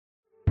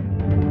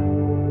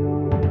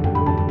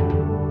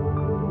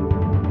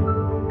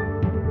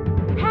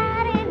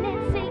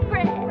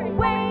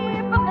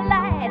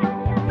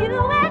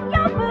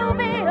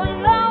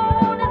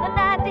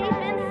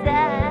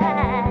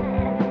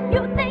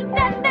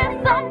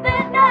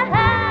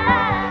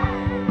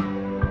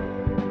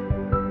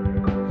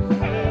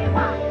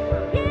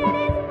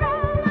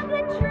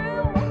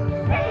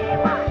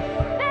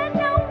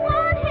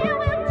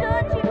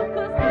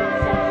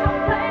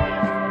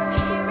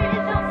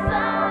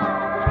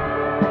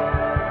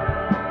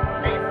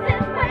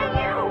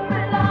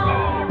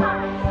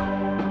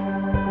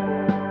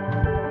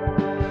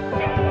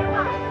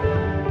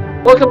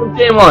Welcome to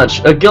Game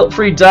Launch, a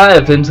guilt-free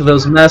dive into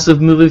those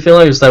massive movie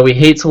failures that we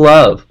hate to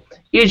love.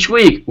 Each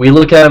week, we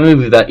look at a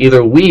movie that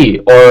either we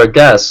or our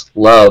guests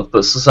love,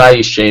 but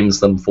society shames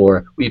them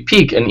for. We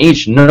peek in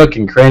each nook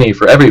and cranny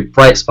for every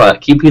bright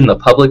spot, keeping the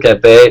public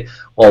at bay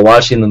while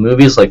watching the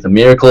movies like the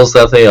miracles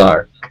that they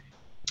are.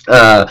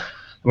 I'm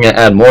going to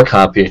add more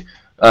copy.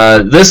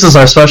 This is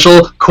our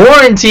special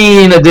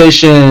quarantine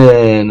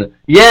edition!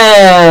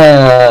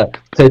 Yeah!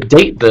 To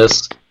date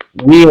this,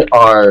 we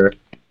are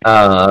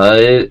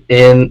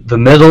in the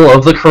middle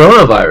of the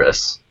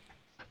coronavirus.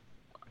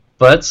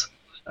 But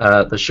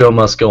the show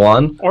must go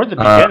on. Or the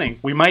beginning.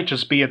 We might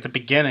just be at the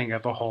beginning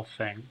of the whole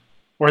thing.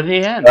 Or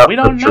the end. We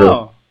don't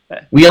know.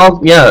 We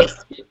all, yeah.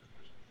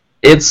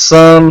 It's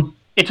an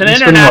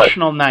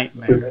international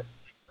nightmare.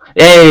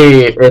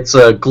 Hey, it's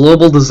a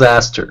global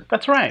disaster.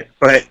 That's right.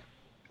 But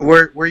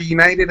we're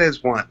united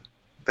as one.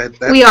 That's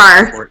we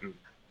are. Important.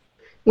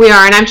 We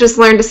are, and I've just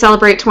learned to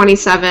celebrate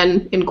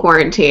 27 in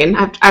quarantine.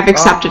 I've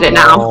accepted it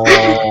now.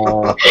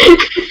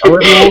 It's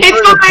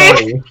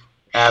fine.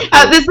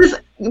 This is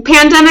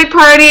pandemic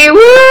party.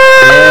 Woo!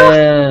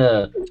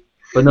 Yeah.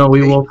 But no,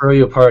 we will throw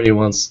you a party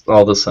once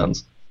all this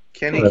ends.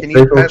 Kenny, can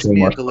you pass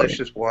me a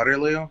delicious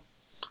Waterloo?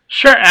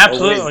 Sure,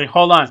 absolutely.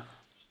 Hold on.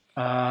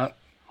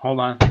 Hold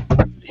on.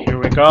 Here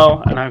we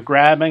go. And I'm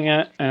grabbing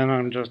it, and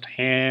I'm just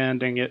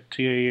handing it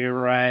to you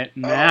right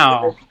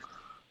now.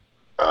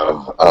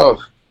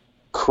 Oh.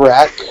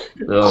 Crack.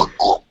 Oh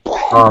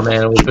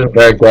man, it would have been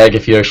very gag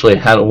if you actually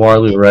had a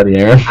Waterloo ready,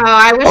 Aaron. Oh,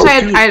 I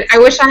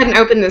wish I hadn't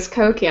opened this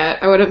Coke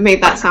yet. I would have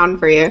made that sound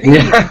for you.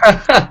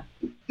 Yeah.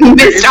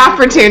 Missed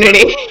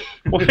opportunity.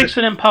 We'll fix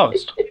it in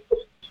post.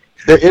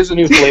 There is a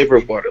new flavor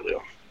of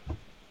Waterloo.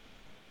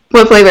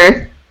 What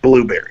flavor?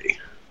 Blueberry.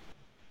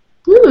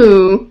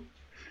 Ooh.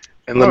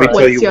 And let me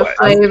tell you what.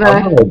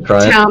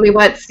 Tell me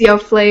what's your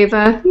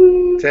flavor.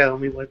 Tell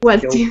me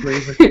what's your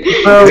flavor.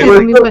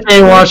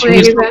 We're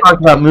still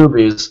talking about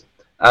movies.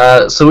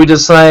 So we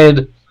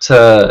decided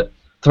to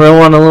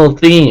throw on a little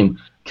theme.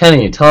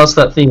 Kenny, tell us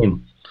that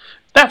theme.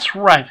 That's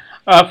right.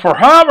 For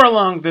however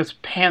long this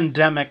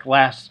pandemic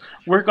lasts,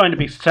 we're going to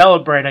be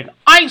celebrating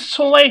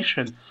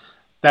isolation.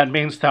 That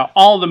means that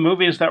all the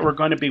movies that we're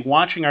going to be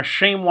watching are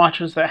shame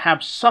watches that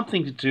have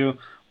something to do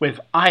with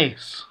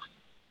ice.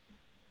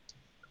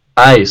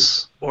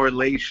 Ice. Or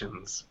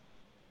lations.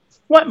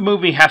 What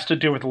movie has to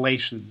do with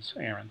lations,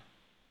 Aaron?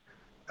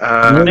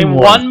 Name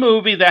one. one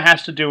movie that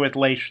has to do with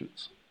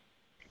lations.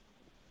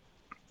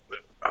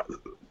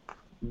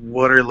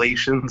 What are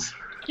lations?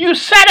 You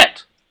said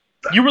it!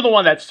 You were the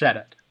one that said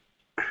it.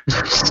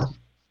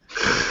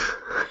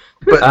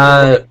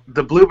 But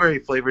the blueberry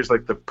flavor is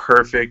like the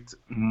perfect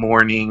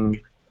morning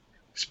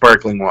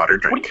sparkling water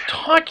drink. What are you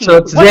talking So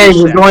about? today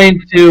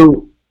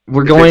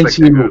we're going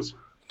to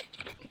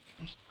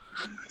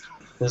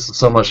this is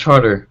so much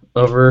harder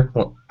over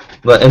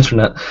the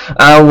internet.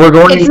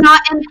 It's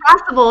not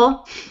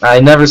impossible. I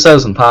never said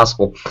it's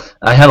impossible.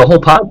 I had a whole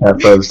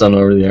podcast that was done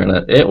over the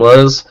internet.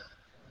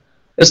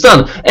 It's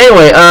done.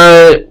 Anyway,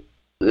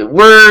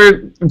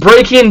 we're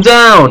breaking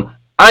down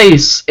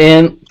ice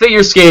and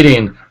figure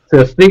skating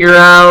to figure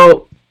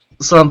out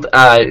something.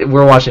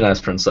 We're watching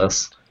Ice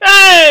Princess.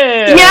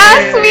 Hey!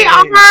 Yes, we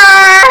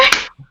are!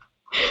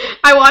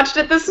 I watched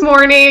it this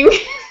morning.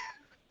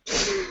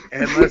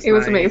 It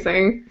was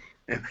amazing.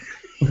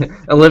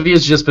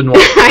 Olivia's just been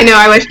watching. I know.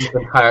 I wish the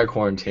entire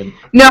quarantine.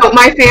 No,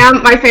 my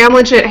fam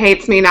legit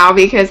hates me now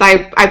because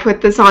I put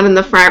this on in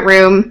the front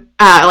room,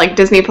 like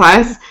Disney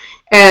Plus,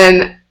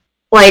 and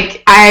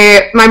like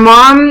my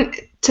mom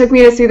took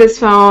me to see this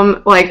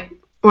film like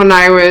when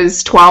I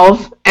was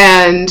 12,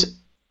 and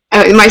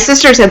my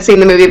sisters had seen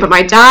the movie, but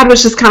my dad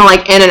was just kind of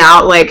like in and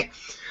out, like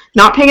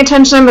not paying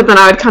attention, but then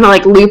I would kind of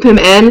like loop him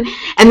in,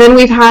 and then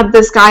we've had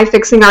this guy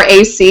fixing our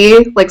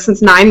AC like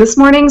since 9 this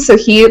morning, so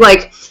he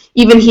like.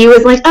 Even he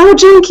was like, "Oh,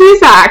 Jim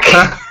Cusack."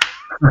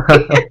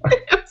 It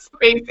was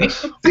crazy.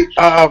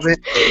 Oh man!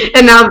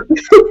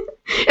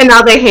 And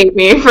now they hate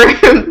me for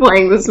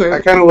playing this movie.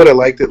 I kind of would have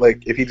liked it,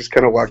 like if he just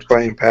kind of walked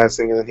by in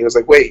passing, and then he was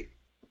like, "Wait,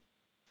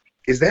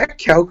 is that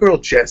cowgirl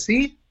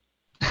Jessie?"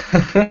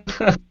 And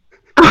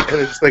it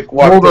just like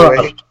walked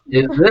away.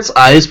 Is this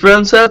Ice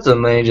Princess?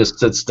 And then he just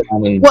sits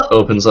down and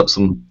opens up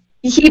some.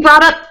 He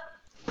brought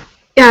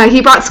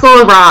School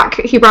of Rock.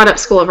 He brought up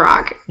School of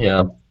Rock.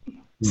 Yeah.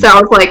 So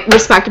I was like,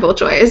 respectable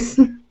choice.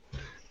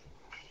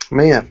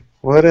 Man,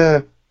 what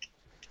a...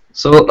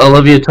 So,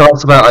 Olivia, tell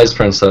us about Ice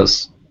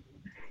Princess.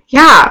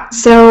 Yeah,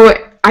 so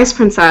Ice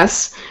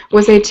Princess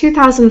was a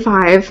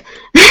 2005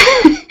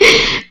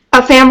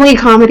 a family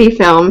comedy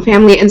film,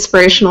 family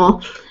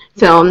inspirational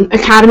film,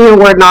 Academy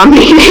Award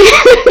nominated.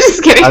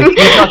 Just kidding. Can you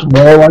talk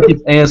more like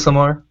it's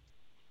ASMR?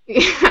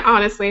 Yeah,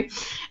 honestly.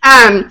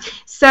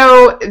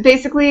 So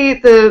basically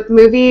the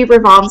movie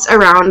revolves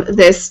around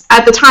this,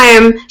 at the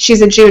time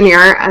she's a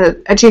junior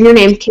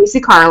named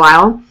Casey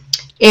Carlisle,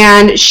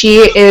 and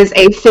she is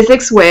a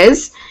physics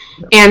whiz,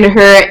 and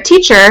her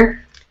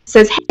teacher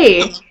says,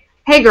 hey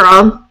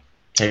girl,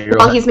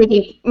 while he's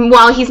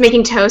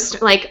making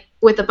toast like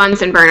with a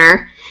Bunsen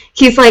burner,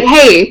 he's like,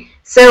 hey,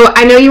 so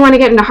I know you want to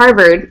get into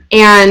Harvard,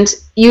 and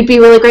you'd be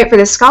really great for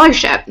this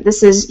scholarship.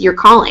 This is your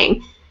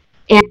calling.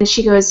 And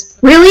she goes,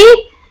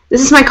 really?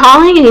 This is my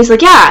calling? And he's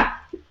like, yeah,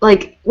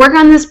 like, work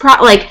on this,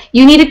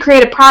 you need to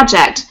create a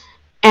project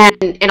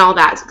and all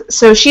that.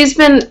 So she ends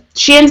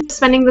up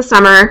spending the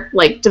summer,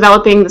 like,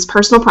 developing this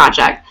personal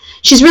project.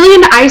 She's really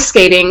into ice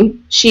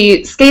skating.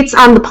 She skates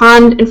on the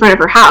pond in front of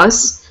her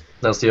house.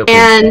 That's the opening.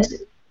 And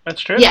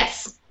That's true.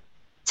 yes,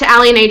 to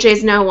Allie and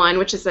AJ's No One,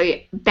 which is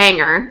a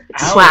banger.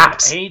 It Allie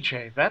slaps. and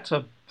AJ, that's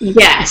a...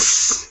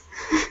 Yes.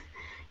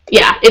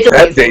 Yeah, it's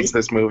That amazing. dates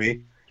this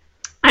movie.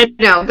 I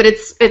know, but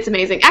it's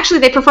amazing. Actually,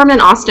 they performed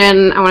in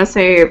Austin, I want to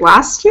say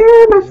last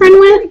year, my friend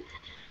went.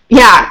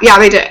 Yeah,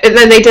 they did. And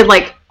then they did,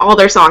 like, all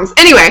their songs.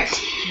 Anyway.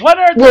 What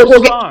are those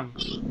we'll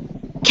songs?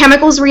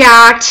 Chemicals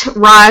React,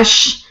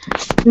 Rush,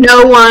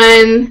 No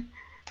One,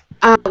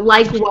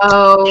 Like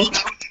Whoa.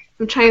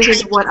 I'm trying to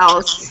think of what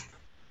else.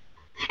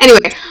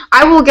 Anyway,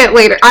 I will get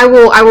later. I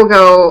will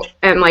go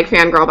and, like,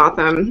 fangirl about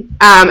them.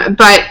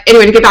 But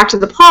anyway, to get back to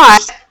the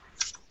plot,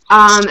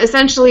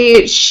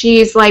 essentially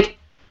she's like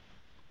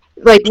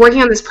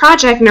working on this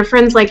project, and her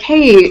friend's like,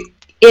 hey,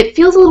 it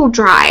feels a little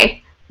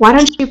dry. Why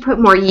don't you put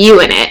more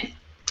you in it?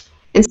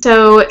 And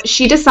so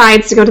she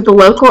decides to go to the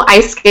local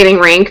ice skating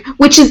rink,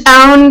 which is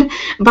owned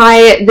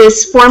by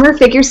this former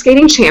figure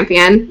skating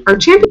champion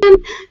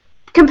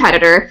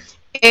competitor.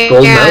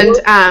 Gold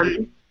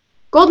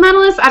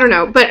medalist? I don't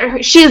know.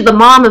 But she is the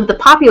mom of the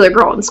popular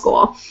girl in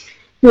school,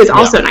 who is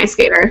also an ice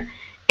skater.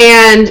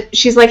 And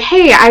she's like,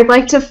 hey, I'd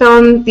like to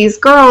film these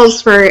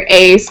girls for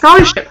a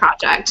scholarship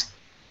project.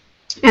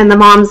 And the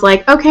mom's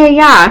like, okay,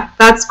 yeah,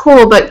 that's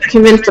cool, but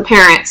convince the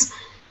parents.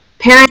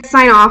 Parents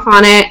sign off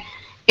on it,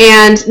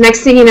 and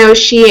next thing you know,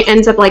 she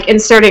ends up, like,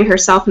 inserting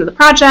herself into the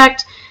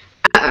project,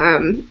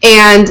 and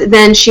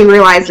then she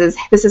realizes,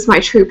 this is my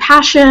true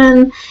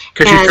passion.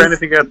 Because she's trying to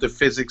figure out the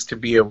physics to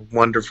be a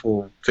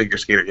wonderful figure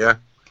skater, yeah?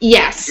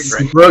 Yes.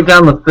 She broke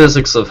down the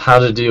physics of how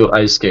to do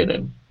ice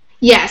skating.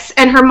 Yes,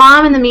 and her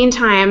mom, in the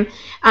meantime,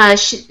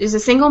 she is a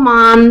single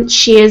mom.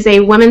 She is a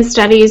women's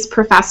studies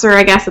professor,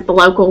 I guess, at the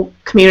local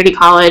community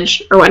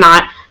college or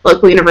whatnot,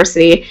 local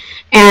university.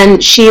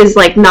 And she is,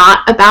 like,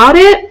 not about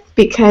it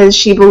because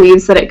she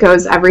believes that it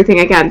goes everything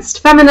against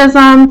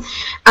feminism.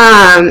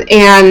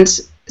 And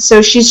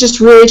so she's just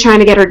really trying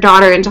to get her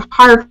daughter into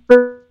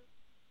Harvard.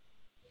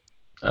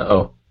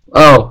 Uh-oh.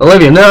 Oh,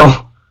 Olivia,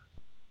 no!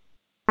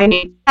 I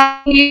need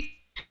You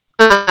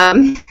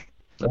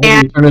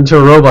turned into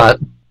a robot.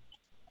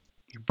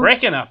 You're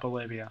breaking up,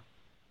 Olivia.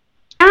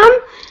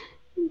 Oh,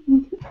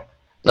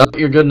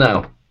 you're good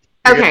now.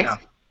 Okay.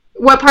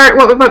 What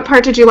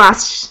part did you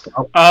lost?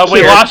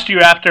 We lost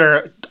you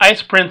after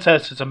Ice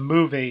Princess is a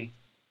movie.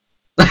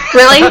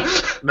 Really?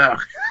 No.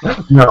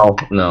 No.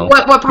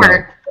 What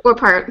part? No. What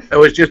part? It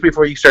was just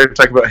before you started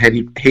talking about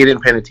Hayden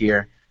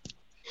Panettiere.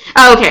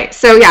 Oh, okay.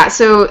 So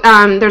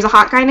there's a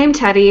hot guy named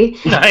Teddy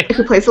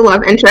who plays the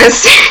love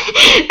interest,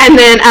 and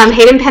then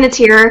Hayden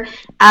Panettiere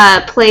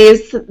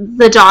plays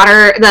the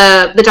daughter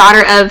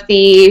of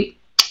the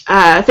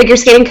figure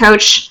skating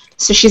coach.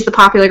 So she's the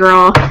popular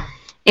girl,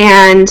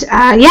 and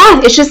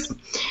it's just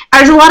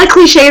there's a lot of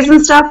cliches and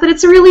stuff, but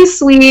it's really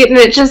sweet, and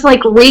it just,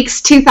 like,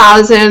 reeks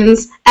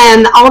 2000s,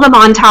 and all the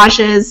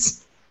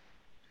montages.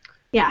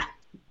 Yeah.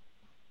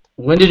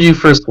 When did you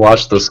first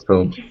watch this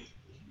film? So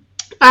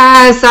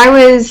I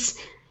was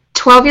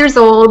 12 years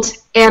old,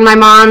 and my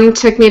mom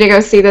took me to go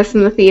see this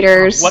in the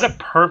theaters. What a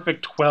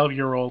perfect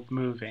 12-year-old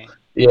movie.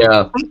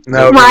 Yeah.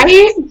 No.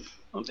 Right?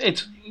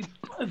 It's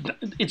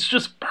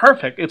just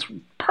perfect. It's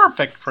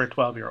perfect for a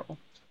 12-year-old.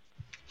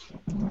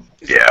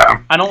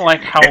 Yeah. I don't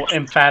like how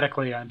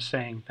emphatically I'm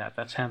saying that.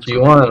 That sounds. Do you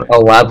want to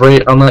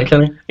elaborate on that,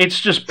 Kenny? It's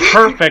just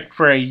perfect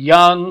for a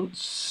young,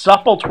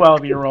 supple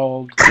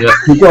 12-year-old. Yeah,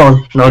 keep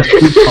going. No,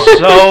 keep going.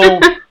 So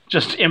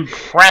just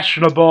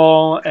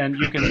impressionable, and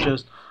you can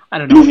just, I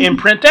don't know,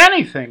 imprint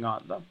anything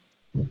on them.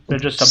 They're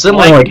just a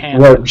similar blank like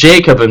canvas. what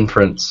Jacob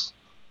imprints.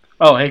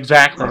 Oh,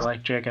 exactly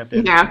like Jacob.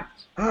 Yeah.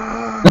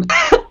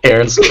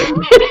 Aaron's.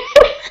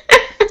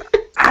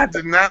 I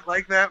did not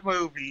like that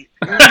movie.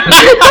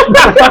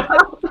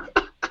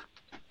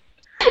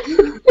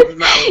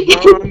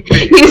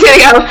 He's gonna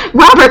go,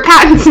 Robert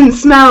Pattinson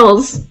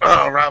smells.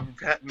 Oh, Robert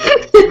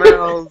Pattinson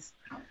smells.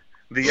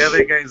 The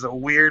other guy's a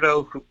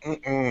weirdo.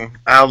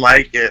 I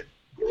like it.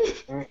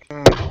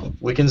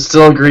 We can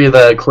still agree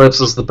that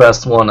Eclipse is the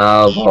best one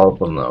out of all of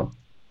them, though.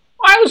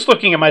 I was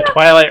looking at my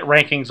Twilight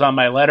rankings on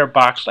my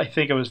Letterboxd. I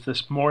think it was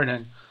this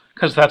morning,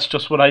 because that's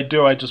just what I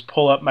do. I just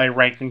pull up my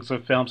rankings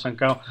of films and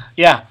go,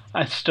 yeah,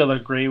 I still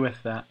agree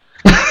with that.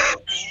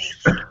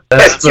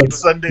 That's the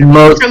Sunday.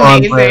 most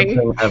Amazing. on-brand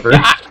thing ever.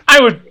 Yeah,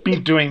 I would be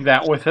doing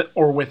that with it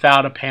or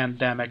without a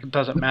pandemic. It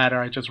doesn't matter.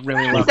 I just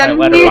really love my Send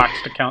me-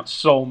 Letterboxd account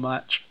so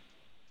much.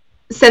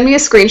 Send me a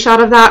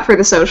screenshot of that for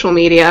the social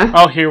media.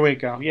 Oh, here we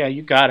go. Yeah,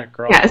 you got it,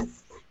 girl.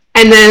 Yes.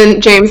 And then,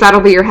 James,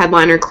 that'll be your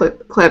headliner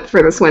clip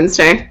for this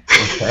Wednesday.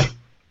 Okay.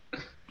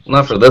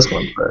 Not for this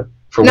one, but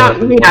for No,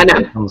 when yeah, it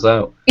no. comes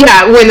out.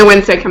 Yeah, when the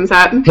Wednesday comes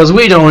out. Because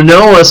we don't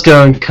know what's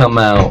going to come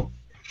out.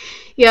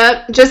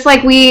 Yep, just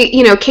like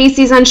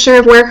Casey's unsure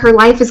of where her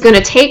life is going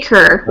to take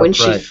her when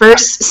she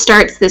first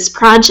starts this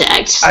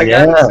project.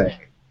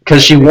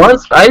 Because she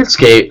wants to ice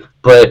skate,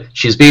 but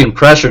she's being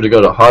pressured to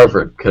go to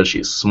Harvard because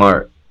she's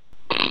smart.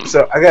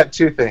 So I got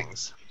two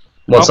things.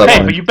 What's up,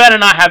 but you better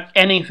not have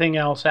anything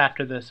else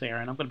after this,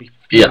 Aaron. I'm going to be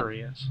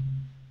furious.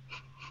 Yeah.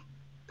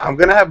 I'm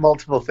going to have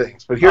multiple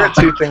things, but here are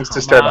two things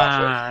to start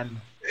off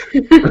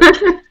with.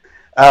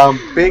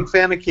 Big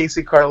fan of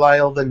Casey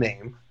Carlisle, the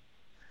name.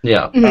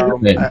 Yeah.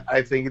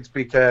 I think it's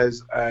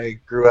because I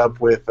grew up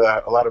with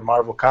a lot of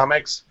Marvel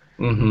comics,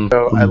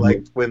 so I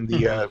liked when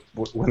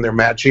they're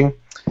matching.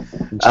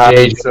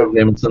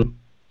 Jameson.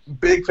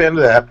 Big fan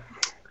of that.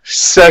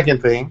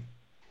 Second thing,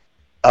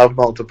 of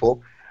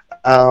multiple,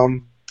 I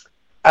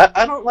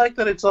don't like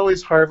that it's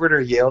always Harvard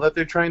or Yale that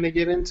they're trying to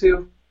get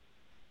into.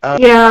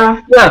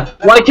 Yeah.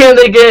 Why can't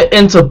they get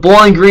into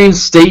Bowling Green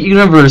State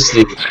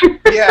University?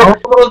 Yeah.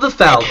 Home of the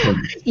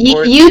Falcons.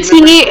 UT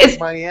is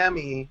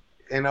Miami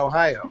in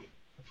Ohio.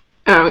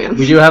 Oh yeah.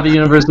 We do have a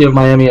University of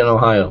Miami in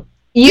Ohio.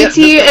 UT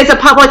is a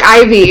public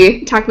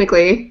Ivy,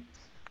 technically.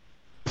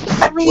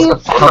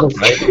 Public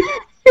Ivy?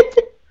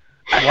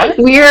 What?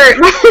 Weird.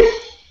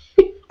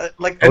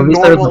 Like a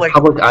normal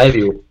public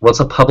Ivy. What's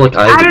a public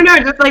Ivy? I don't know,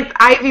 just like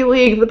Ivy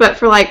League, but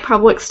for like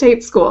public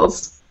state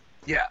schools.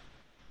 Yeah.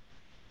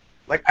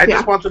 Like I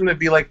just want them to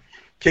be like,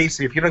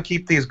 Casey, if you don't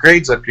keep these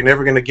grades up, you're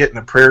never going to get in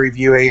a Prairie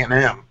View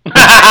A&M.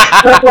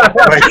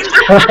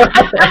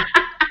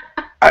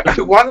 I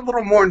want a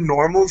little more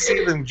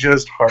normalcy than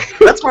just Harvard.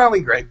 That's my only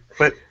gripe,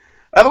 but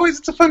otherwise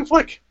it's a fun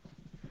flick.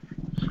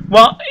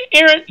 Well,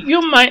 Aaron,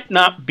 you might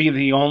not be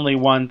the only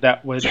one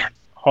that would...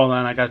 Hold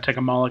on, I got to take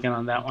a mulligan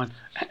on that one.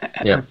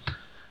 Yeah.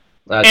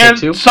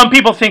 And some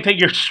people think that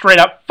you're straight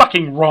up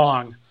fucking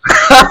wrong.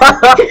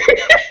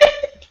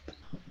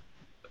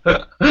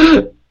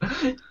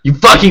 You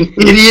fucking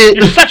idiot!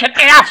 You're such an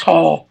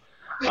asshole!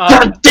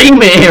 God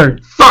damn it,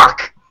 Aaron!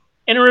 Fuck!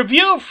 In a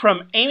review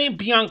from Amy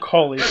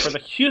Biancoli for the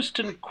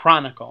Houston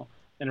Chronicle,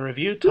 in a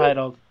review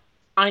titled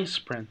Ice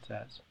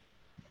Princess,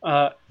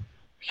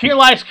 here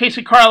lies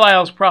Casey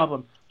Carlisle's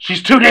problem.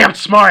 She's too damn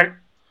smart!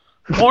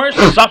 Poor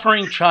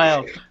suffering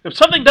child. If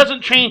something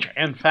doesn't change,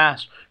 and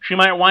fast, she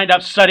might wind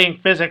up studying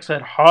physics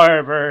at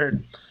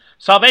Harvard.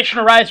 Salvation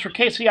arrives for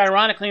Casey,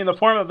 ironically, in the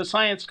form of a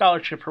science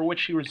scholarship for which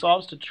she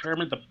resolves to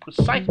determine the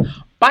precise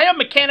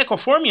biomechanical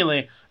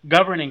formulae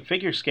governing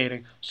figure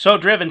skating. So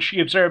driven,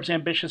 she observes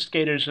ambitious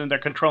skaters and their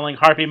controlling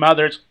harpy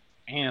mothers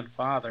and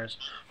fathers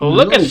who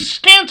look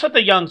askance at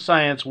the young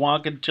science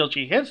wonk until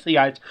she hits the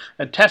ice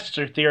and tests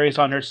her theories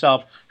on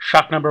herself.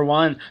 Shock number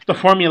 1, the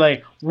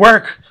formulae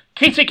work.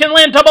 Casey can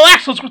land double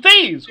axels with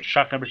ease.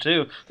 Shock number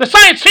 2, the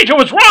science teacher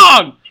was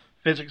wrong.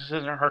 Physics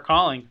isn't her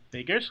calling.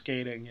 Figure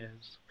skating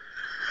is.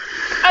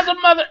 As a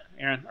mother...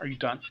 Aaron, are you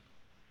done?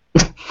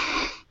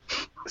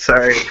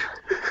 Sorry.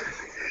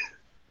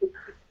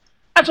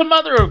 As a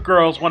mother of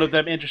girls, one of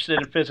them interested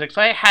in physics,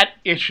 I had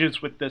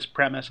issues with this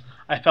premise.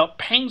 I felt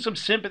pangs of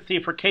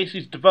sympathy for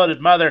Casey's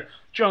devoted mother,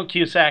 Joan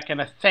Cusack,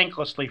 in a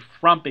thanklessly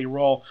frumpy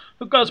role,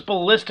 who goes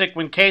ballistic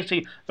when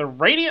Casey, the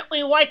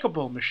radiantly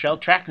likable Michelle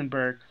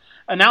Trachtenberg,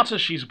 announces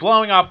she's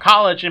blowing off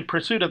college in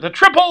pursuit of the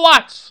triple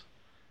Lutz.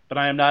 But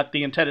I am not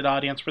the intended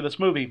audience for this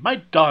movie. My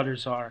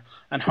daughters are.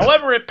 And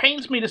however it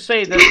pains me to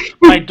say this,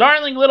 my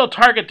darling little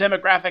target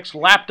demographics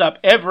lapped up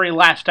every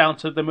last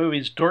ounce of the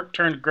movie's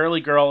dork-turned-girly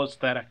girl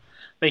aesthetic.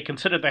 They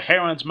consider the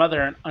heroine's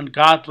mother an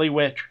ungodly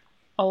witch.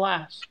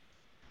 Alas.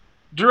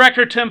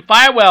 Director Tim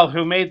Fywell,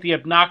 who made the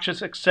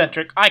obnoxious,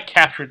 eccentric I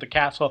Captured the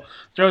Castle,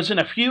 throws in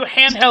a few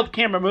handheld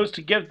camera moves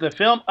to give the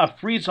film a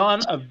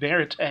frisson of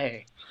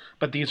verite.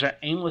 But these are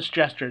aimless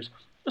gestures.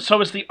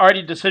 So is the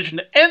arty decision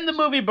to end the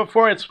movie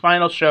before its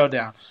final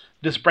showdown.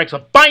 This breaks a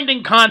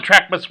binding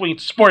contract between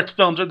sports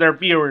films and their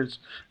viewers.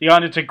 The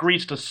audience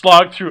agrees to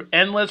slog through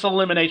endless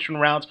elimination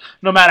rounds,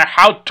 no matter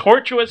how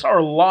tortuous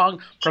or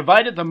long,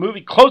 provided the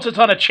movie closes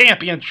on a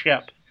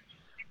championship.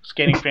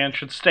 Skating fans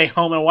should stay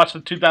home and watch the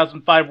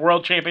 2005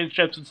 World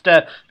Championships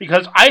instead,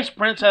 because Ice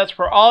Princess,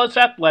 for all its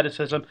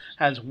athleticism,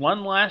 has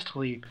one last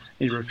leap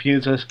it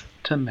refuses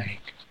to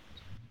make.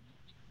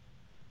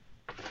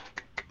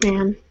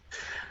 Man.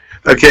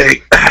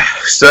 Okay,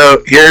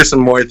 so here are some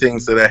more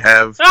things that I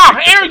have. Oh,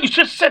 Aaron, you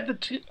just said the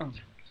two. Oh.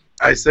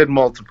 I said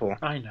multiple.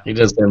 I know. He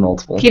did say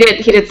multiple. He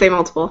did say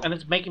multiple. And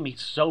it's making me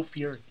so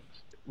furious.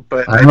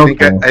 But I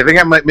think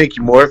I might make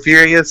you more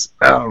furious.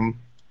 And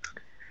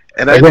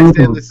I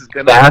understand this is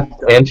going to fast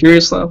and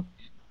furious though.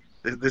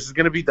 This is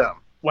going to be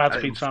dumb. Wild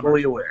Speed Summer. I'm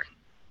fully aware.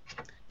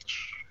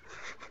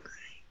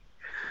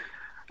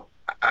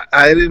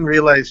 I didn't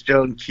realize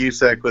Joan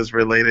Cusack was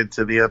related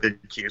to the other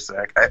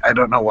Cusack. I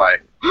don't know why.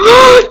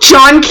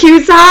 John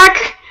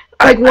Cusack?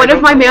 Like one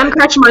of my Man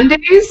Crush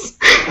Mondays?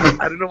 I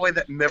don't know why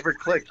that never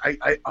clicked.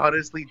 I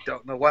honestly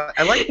don't know why.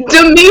 I like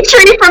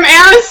Dimitri from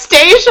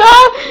Anastasia?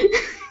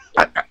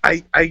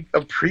 I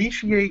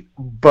appreciate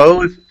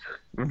both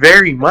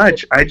very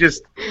much. I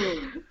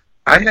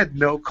had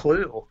no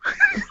clue.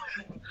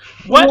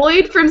 What?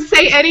 Lloyd from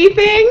Say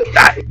Anything?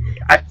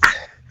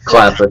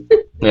 Classic.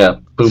 Yeah,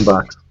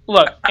 boombox.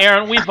 Look,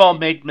 Aaron, we've all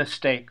made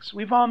mistakes.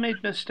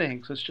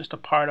 It's just a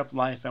part of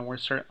life, and we're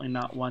certainly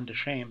not one to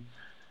shame.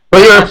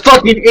 But you're a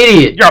fucking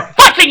idiot. You're a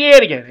fucking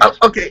idiot!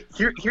 Okay,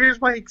 here's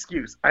my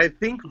excuse. I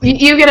think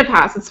You get a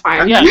pass. It's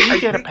fine. Yeah, I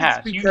you get a think pass.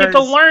 it's You get to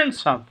because- learn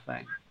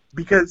something.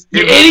 because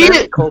You in idiot!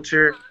 Hispanic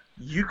culture,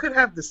 you could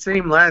have the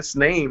same last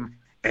name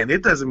and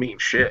it doesn't mean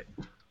shit.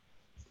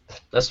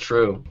 That's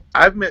true.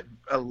 I've met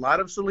a lot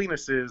of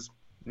Salinas,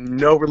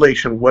 no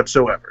relation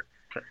whatsoever.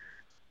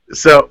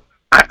 So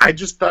I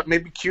just thought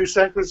maybe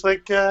Cusack was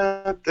like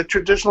the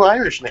traditional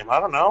Irish name. I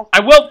don't know. I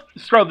will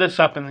throw this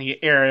up in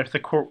the air if the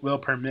court will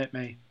permit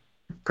me.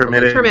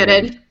 Permitted.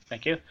 Permitted.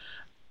 Thank you.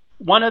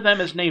 One of them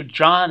is named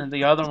John, and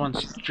the other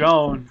one's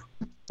Joan.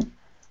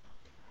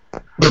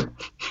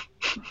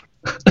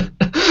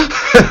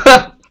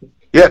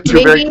 Yeah,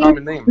 two very Maybe-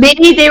 common names.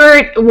 Maybe they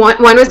were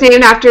one was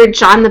named after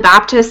John the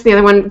Baptist, the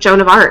other one Joan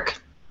of Arc.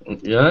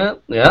 Yeah,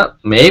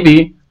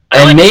 maybe. I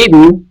And like-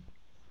 maybe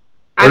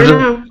I we're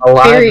don't just know.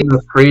 alive Theory. in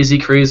this crazy,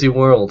 crazy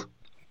world.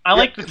 I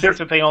like to think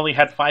that they only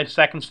had 5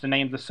 seconds to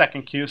name the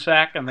second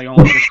Cusack, and they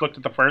only just looked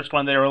at the first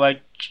one. They were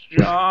like,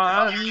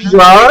 John.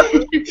 What?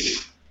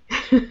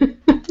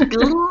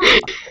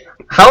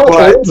 How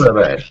What? old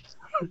are they?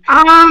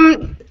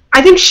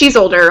 I think she's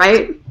older,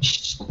 right?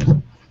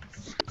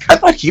 I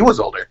thought he was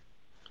older.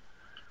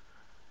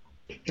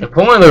 If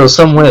only there was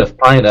some way to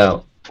find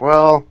out.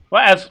 Well,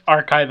 Well, as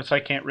archivist, I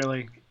can't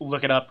really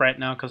look it up right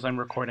now because I'm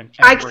recording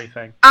I-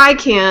 everything. I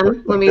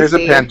can. Let me there's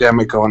see. a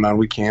pandemic going on.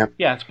 We can't.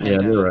 Yeah, it's Yeah,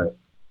 pandemic. you're right.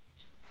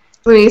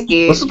 Let me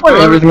see. What's the point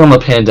of everything on the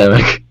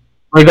pandemic?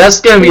 Like, that's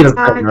gonna be the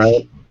thing,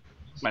 right?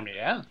 I mean,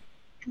 yeah.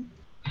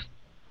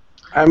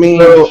 I mean,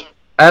 So,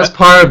 as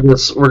part of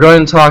this, we're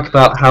going to talk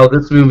about how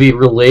this movie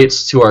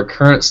relates to our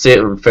current state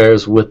of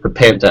affairs with the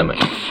pandemic.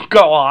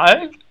 Go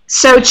on.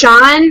 So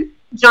John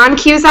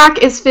Cusack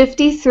is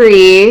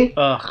 53,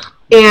 Ugh.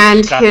 and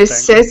his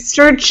Disgusting.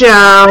 sister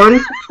Joan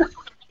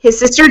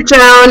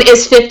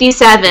is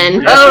 57.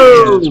 Yeah,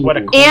 Oh. it is. What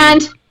a queen.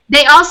 And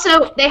they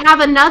have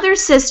another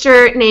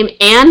sister named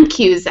Ann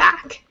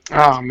Cusack,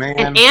 oh man.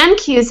 and Ann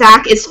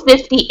Cusack is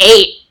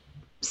 58.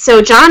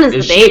 So John is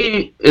the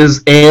baby.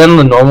 Is Anne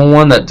the normal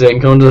one that didn't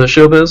go into the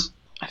showbiz?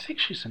 I think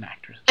she's an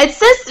actress. It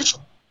says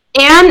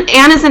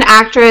Anne is an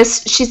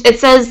actress. It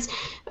says,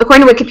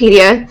 according to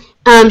Wikipedia,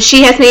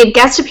 she has made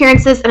guest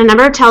appearances in a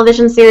number of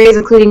television series,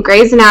 including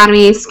Grey's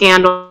Anatomy,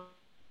 Scandal.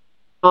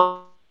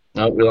 Oh,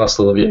 we lost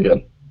Olivia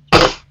again.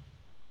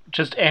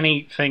 Just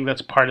anything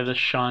that's part of the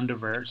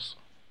Shondaverse.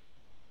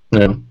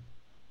 Yeah.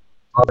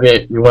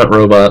 Okay, you went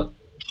robot.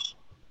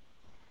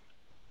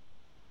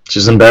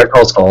 She's in Better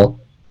Call Saul.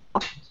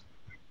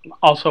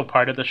 Also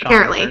part of the Shondaverse.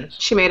 Apparently,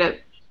 she made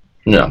it.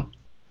 No.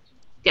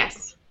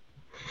 Yes.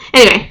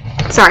 Anyway,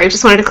 sorry, I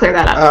just wanted to clear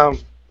that up.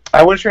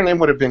 I wish her name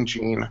would have been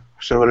Jean.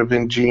 So it would have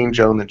been Jean,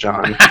 Joan, and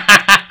John.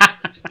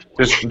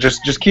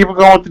 just keep it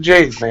going with the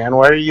J's, man.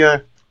 Why are you?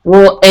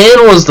 Well,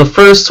 Anne was the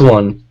first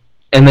one,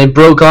 and they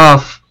broke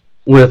off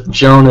with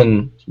Joan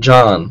and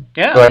John.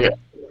 Yeah.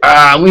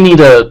 Like, we need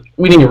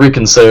to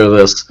reconsider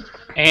this.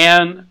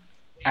 Anne,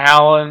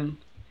 Alan,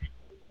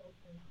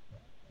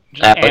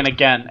 just Alec. Anne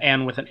again.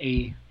 Anne with an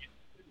E.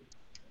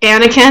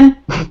 Anakin?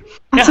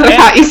 That's what I Anne.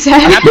 thought you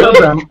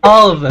said.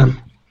 All of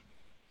them.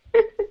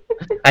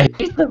 I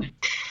hate them.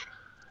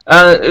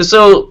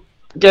 So,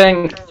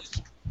 gang,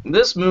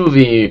 this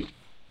movie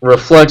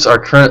reflects our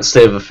current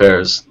state of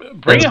affairs.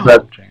 Bring it It's that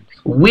home, James.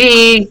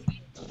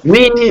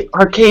 We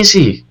are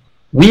Casey.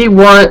 We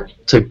want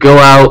to go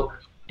out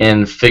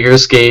and figure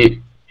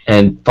skate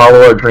and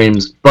follow our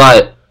dreams,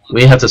 but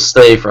we have to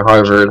stay for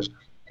Harvard,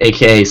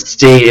 aka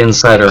stay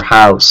inside our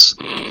house.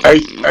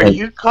 Are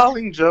you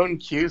calling Joan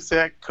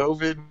Cusack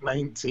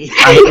COVID-19?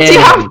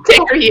 How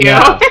dare you?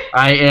 Yeah,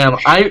 I am.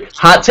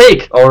 Hot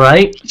take, all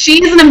right.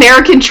 She is an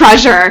American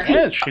treasure.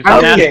 Yeah, she's Okay.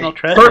 a national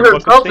treasure. For Book of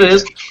herself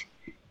Secrets. is,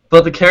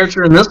 but the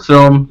character in this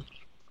film,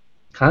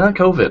 kind of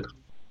COVID.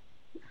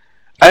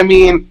 I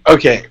mean,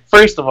 okay.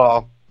 First of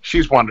all,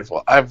 she's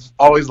wonderful. I've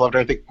always loved her.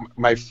 I think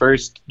my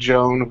first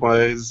Joan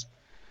was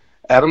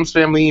Addams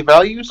Family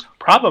Values.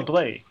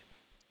 Probably.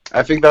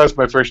 I think that was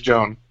my first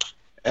Joan.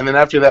 And then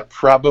after that,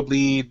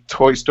 probably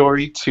Toy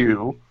Story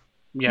 2.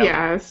 Yeah.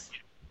 Yes.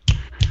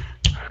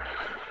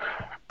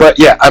 But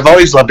yeah, I've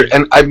always loved her.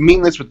 And I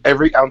mean this with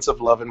every ounce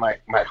of love in my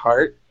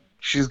heart.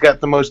 She's got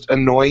the most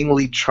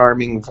annoyingly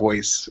charming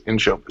voice in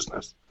show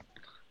business.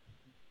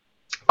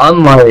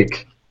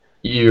 Unlike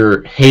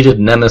your hated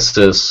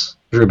nemesis,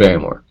 Drew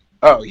Barrymore.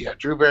 Oh, yeah,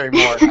 Drew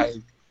Barrymore.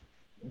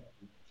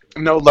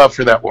 No love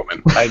for that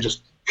woman. I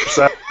just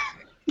can't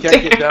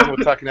get down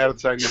with talking out of the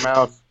side of your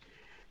mouth.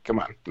 Come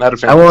on, not a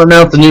fan. I want to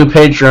announce the new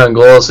Patreon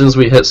goal. As soon as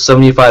we hit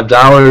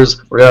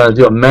 $75, we're going to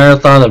do a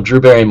marathon of Drew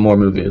Barrymore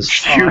movies.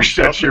 You Oh,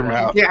 shut so your bad.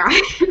 mouth. Yeah.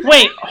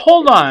 Wait,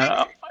 hold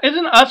on.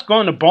 Isn't us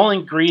going to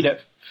Bowling Green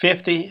at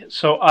 50?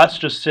 So us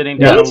just sitting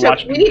down and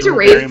watching we need to Drew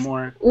raise.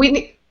 Barrymore. We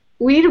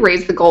need to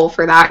raise the goal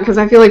for that because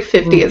I feel like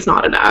 50 is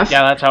not enough.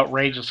 Yeah, that's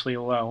outrageously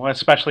low.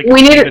 Especially We need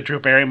considering to- the Drew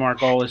Barrymore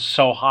goal is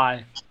so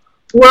high.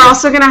 We're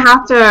also gonna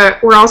have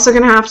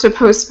to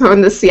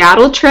postpone the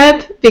Seattle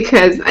trip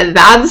because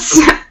that's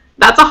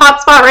a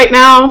hot spot right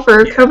now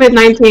for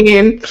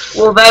COVID-19.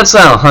 Well, that's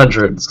at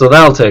 100, so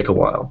that'll take a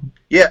while.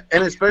 Yeah,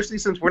 and especially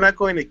since we're not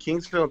going to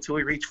Kingsville until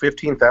we reach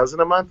 15,000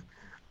 a month,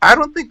 I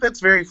don't think that's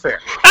very fair.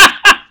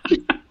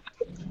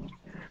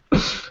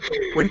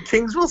 When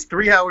Kingsville's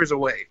 3 hours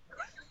away.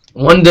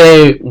 One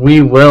day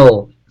we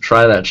will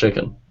try that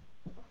chicken.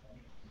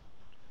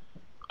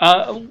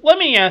 Let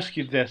me ask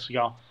you this,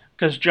 y'all,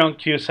 because Joan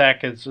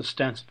Cusack is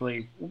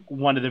ostensibly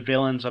one of the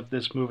villains of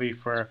this movie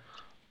for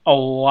a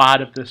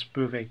lot of this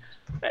movie.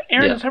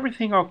 Aaron, Yeah. is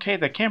everything okay?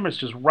 The camera's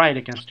just right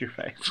against your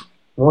face.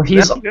 Well,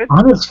 he's That's good.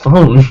 on his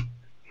phone.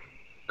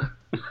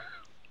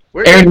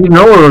 Where- Aaron, you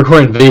know we're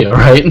recording video,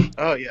 right?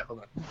 Oh, yeah, hold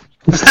on.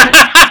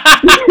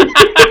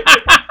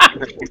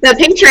 The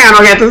Patreon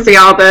will get to see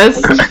all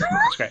this.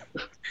 That's great.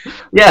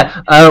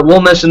 Yeah,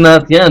 we'll mention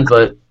that at the end,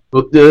 but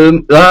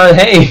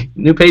hey,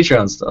 new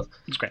Patreon stuff.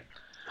 That's great.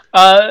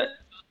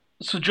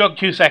 So Joan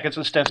Cusack is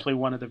ostensibly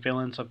one of the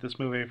villains of this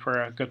movie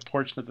for a good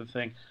portion of the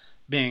thing,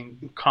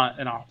 being caught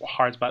in a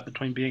hard spot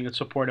between being a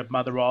supportive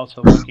mother while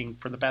also looking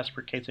for the best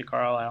for Casey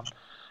Carlisle.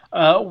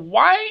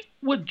 Why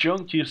would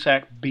Joan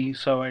Cusack be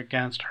so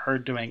against her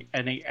doing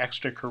any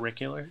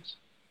extracurriculars?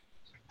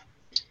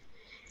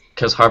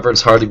 Because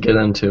Harvard's hard to get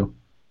into.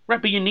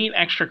 Right, but you need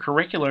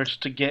extracurriculars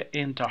to get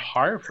into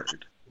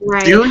Harvard.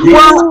 Right. Do you?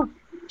 Well,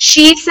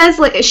 she says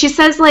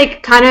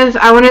kind of,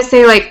 I want to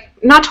say like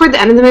not toward the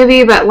end of the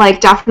movie, but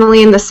like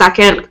definitely in the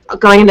second,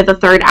 going into the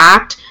third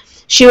act,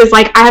 she was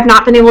like, I have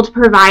not been able to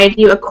provide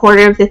you a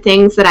quarter of the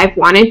things that I've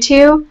wanted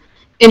to.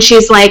 And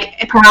she's like,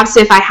 perhaps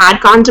if I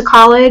had gone to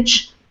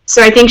college.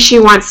 So I think she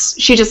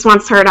just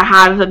wants her to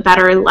have a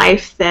better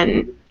life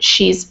than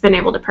she's been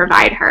able to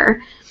provide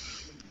her.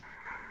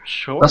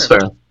 Sure. That's fair.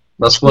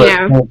 That's what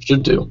Yeah. parents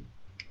should do.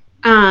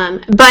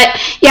 But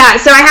yeah,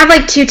 so I have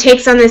like two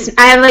takes on this.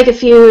 I have like a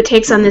few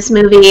takes on this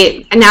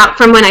movie now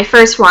from when I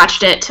first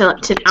watched it to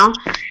now.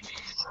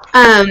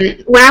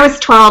 When I was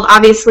 12,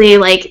 obviously,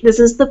 like, this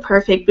is the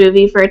perfect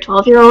movie for a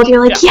 12-year-old.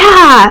 You're like,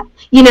 yeah,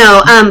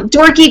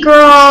 dorky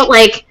girl,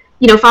 like,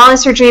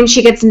 follows her dream.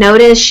 She gets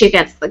noticed. She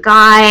gets the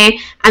guy.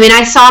 I mean,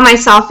 I saw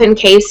myself in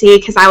Casey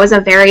because I was a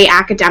very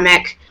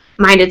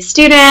academic-minded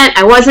student.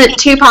 I wasn't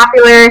too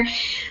popular.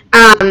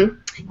 And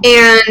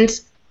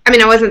I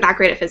mean, I wasn't that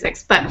great at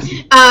physics, but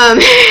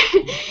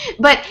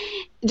but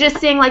just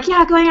saying like,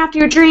 yeah, going after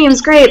your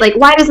dreams, great. Like,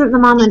 why doesn't the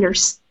mom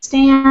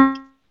understand?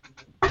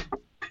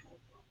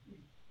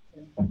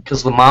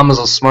 Because the mom is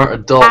a smart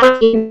adult.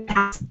 I'm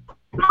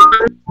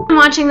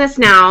watching this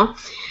now.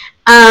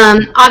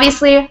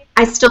 Obviously,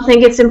 I still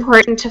think it's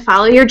important to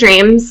follow your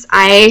dreams.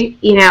 I,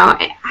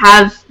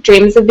 have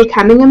dreams of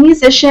becoming a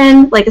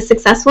musician, like a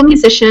successful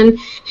musician.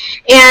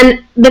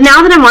 But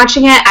now that I'm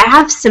watching it, I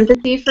have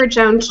sympathy for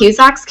Joan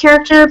Cusack's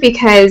character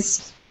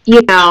because,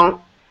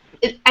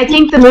 I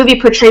think the movie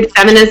portrayed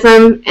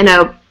feminism in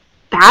a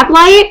bad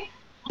light,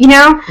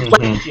 Mhm.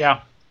 Like, Yeah.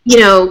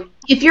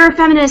 if you're a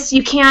feminist,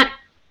 you can't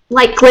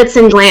like glitz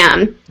and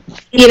glam.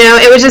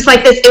 It was just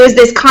like this, it was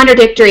this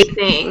contradictory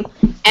thing.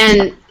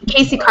 And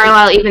Casey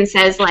Carlisle even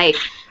says, like,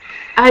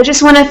 I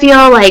just want to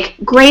feel, like,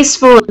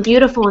 graceful and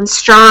beautiful and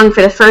strong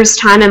for the first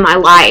time in my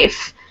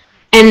life.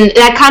 And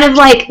that kind of,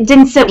 like,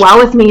 didn't sit well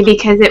with me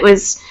because it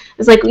was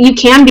like, you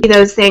can be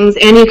those things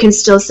and you can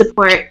still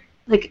support,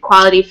 like,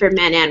 equality for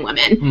men and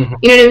women. Mhm.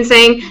 You know what I'm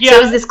saying? Yeah. So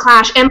it was this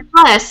clash. And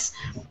plus,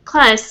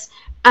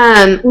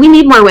 we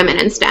need more women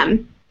in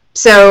STEM.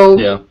 So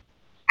Yeah.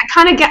 I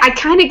kind of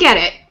get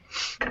it.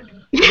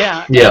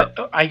 Yeah. Yeah.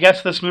 I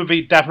guess this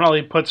movie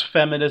definitely puts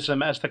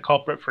feminism as the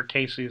culprit for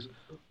Casey's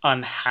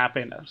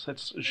unhappiness.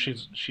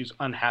 She's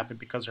unhappy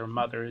because her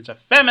mother is a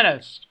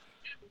feminist.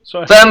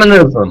 So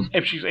Feminism.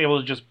 if she's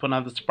able to just put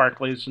on the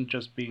sparklies and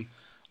just be,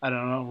 I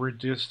don't know,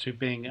 reduced to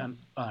being an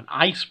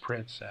ice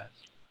princess,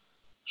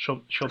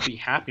 she'll be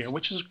happier.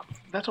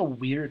 That's a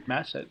weird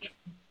message.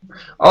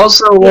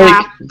 Also,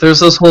 like, there's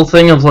this whole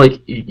thing of,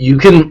 like, you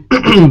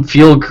can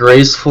feel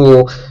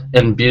graceful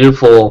and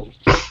beautiful,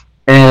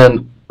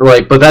 and,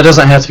 like, but that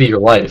doesn't have to be your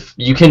life.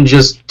 You can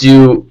just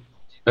do,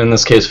 in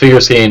this case, figure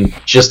skating,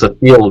 just to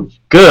feel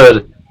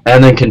good,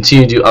 and then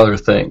continue to do other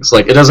things.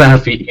 Like, it doesn't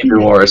have to be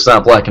either or. It's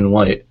not black and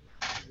white.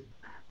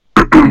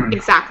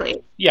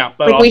 Exactly. Yeah,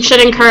 but Like, we also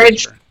should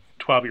encourage-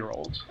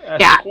 12-year-olds as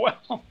Yeah.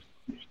 well.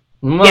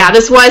 Well, Yeah,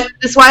 this did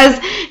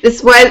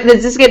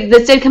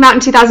come out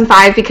in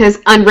 2005 because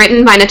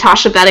Unwritten by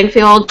Natasha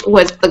Bedingfield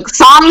was the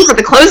song for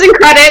the closing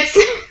credits,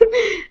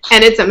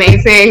 and it's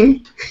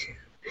amazing.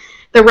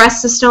 The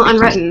rest is still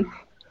unwritten.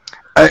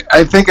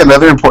 I think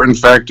another important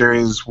factor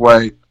is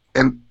why,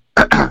 and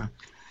I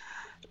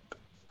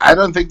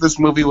don't think this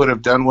movie would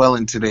have done well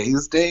in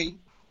today's day,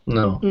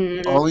 no.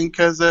 only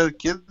because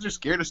kids are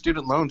scared of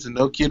student loans, and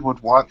no kid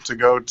would want to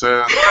go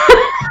to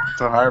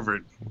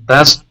Harvard.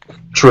 That's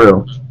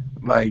true.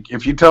 Like,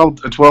 if you tell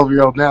a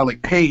 12-year-old now,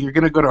 like, hey, you're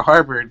going to go to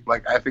Harvard,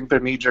 like, I think their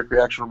knee-jerk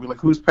reaction will be like,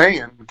 who's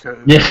paying? Because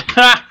Yeah.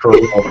 For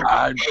real.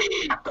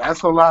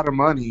 that's a lot of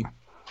money.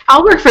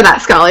 I'll work for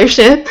that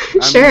scholarship.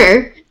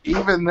 Sure.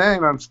 even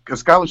then, on a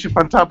scholarship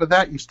on top of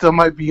that, you still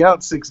might be out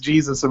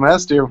 $6,000 a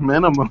semester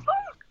minimum.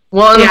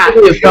 Well, Yeah.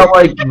 it felt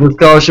like the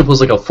scholarship was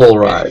like a full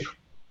ride.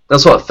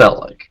 That's what it felt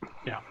like.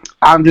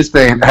 I'm just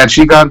saying, had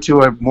she gone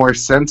to a more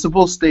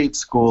sensible state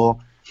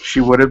school,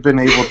 she would have been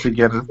able to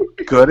get a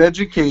good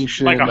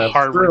education. Like a That's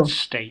Harvard true.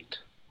 State.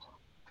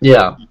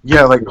 Yeah.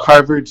 Yeah, like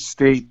Harvard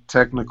State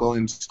Technical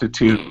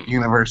Institute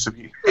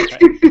University.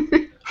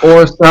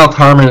 Or South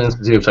Harmon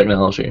Institute of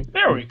Technology.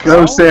 There we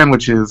go. Go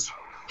sandwiches.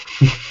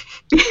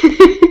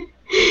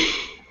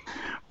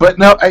 But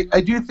no,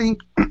 I do think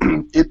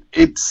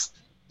it's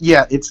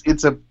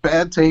a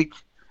bad take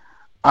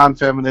on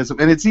feminism,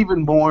 and it's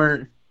even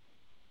more.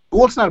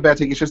 Well, it's not a bad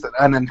take. It's just an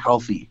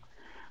unhealthy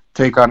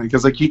take on it,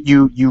 because like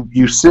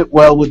you sit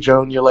well with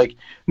Joan. You're like,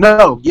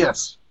 no,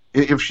 yes,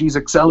 if she's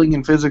excelling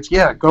in physics,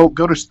 yeah, go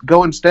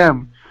in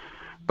STEM.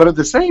 But at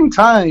the same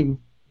time,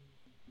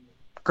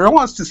 girl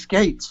wants to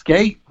skate.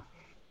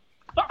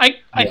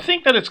 I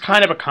think that it's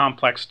kind of a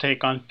complex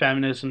take on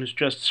feminism. It's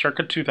just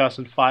circa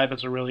 2005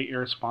 is a really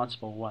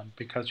irresponsible one,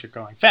 because you're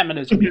going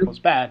feminism equals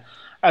bad,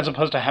 as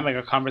opposed to having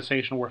a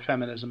conversation where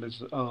feminism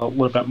is a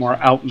little bit more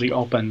out in the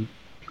open,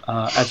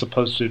 as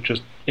opposed to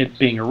just it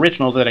being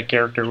original that a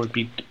character would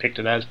be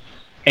depicted as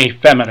a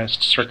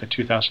feminist circa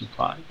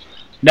 2005.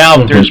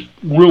 Now there's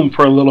room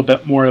for a little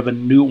bit more of a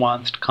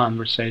nuanced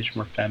conversation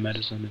where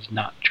feminism is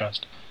not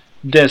just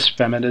this.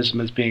 Feminism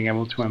is being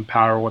able to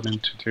empower women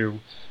to do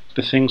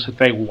the things that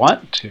they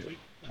want to.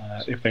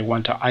 If they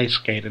want to ice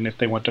skate and if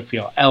they want to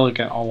feel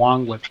elegant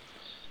along with,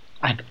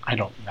 I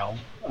don't know.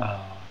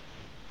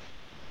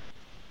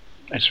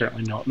 I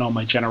certainly don't know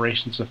my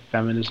generations of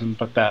feminism,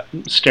 but that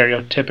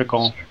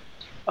stereotypical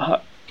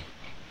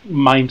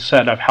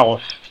mindset of how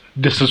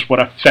this is what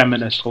a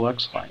feminist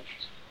looks like.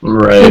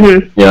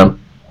 Right. Yeah.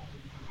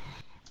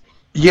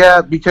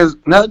 Yeah, because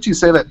now that you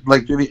say that,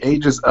 like through the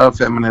ages of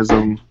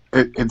feminism,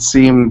 it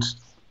seemed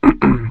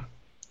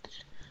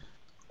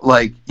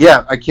like,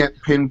 yeah, I can't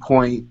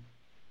pinpoint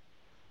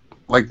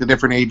like the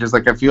different ages.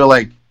 Like I feel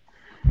like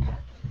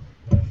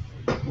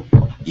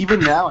even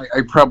now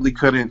I probably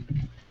couldn't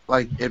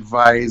like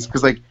advise,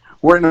 because like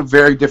we're in a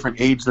very different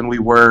age than we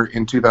were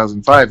in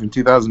 2005. In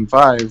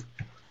 2005,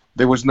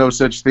 there was no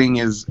such thing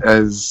as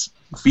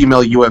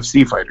female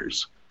UFC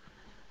fighters.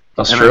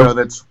 That's and true. I know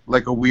that's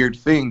like a weird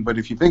thing, but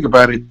if you think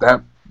about it,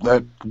 that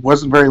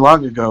wasn't very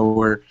long ago.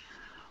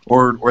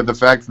 Or the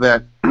fact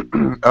that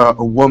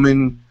a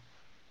woman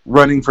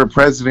running for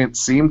president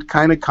seemed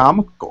kind of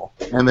comical,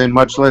 and then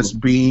much less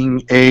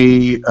being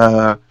a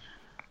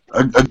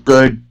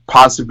good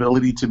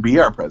possibility to be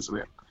our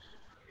president.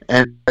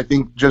 And I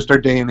think just our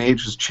day and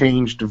age has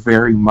changed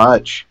very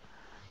much.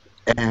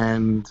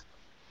 And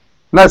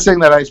I'm not saying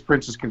that Ice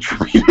Princess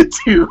contributed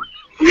to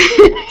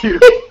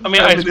I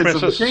mean, Ice feminism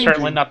Princess is changing.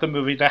 certainly not the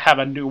movie to have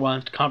a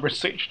nuanced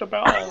conversation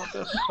about all of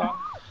this stuff.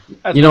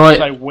 As You know much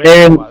what? as I wish it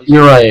And was.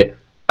 you're right.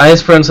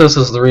 Ice Princess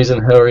is the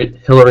reason Hillary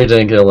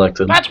didn't get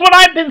elected. That's what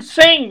I've been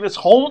saying this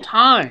whole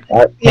time.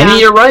 Yeah. Penny,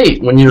 you're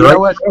right. When you're You know right,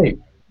 what? you're right.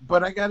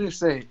 But I gotta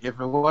say, if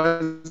it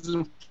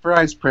wasn't for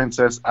Ice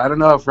Princess, I don't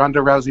know if Ronda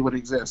Rousey would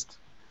exist.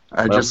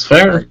 That's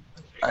fair.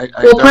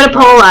 We'll put a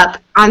poll up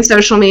on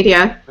social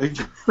media.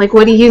 Like,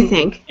 what do you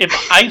think? If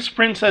Ice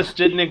Princess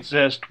didn't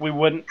exist, we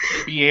wouldn't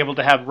be able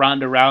to have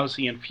Ronda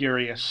Rousey and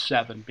Furious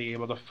 7 be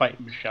able to fight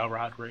Michelle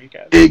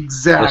Rodriguez. That's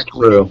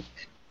Exactly. true.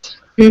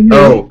 Mhm.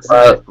 Oh,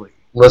 Exactly.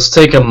 let's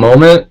take a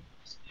moment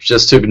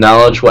just to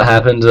acknowledge what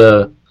happened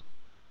to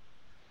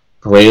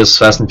the latest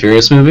Fast and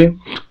Furious movie.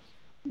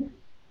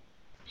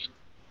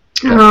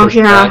 Oh, Pushed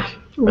yeah. back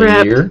a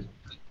Rip. year.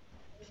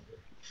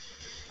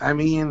 I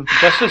mean,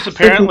 This is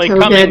apparently COVID.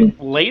 coming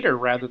later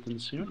rather than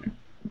sooner.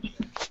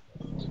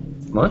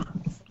 What?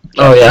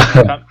 Oh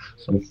yeah,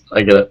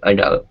 I get it. I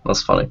got it.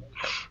 That's funny.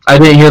 I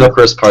didn't hear the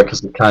first part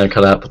because it kind of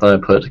cut out, but then I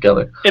put it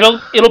together.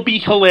 It'll be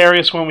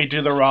hilarious when we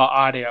do the raw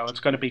audio. It's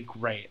going to be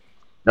great.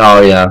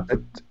 Oh yeah.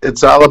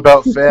 it's all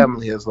about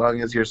family as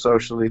long as you're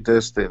socially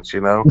distanced,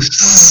 you know?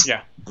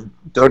 Yeah.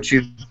 Don't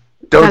you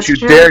That's true.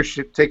 dare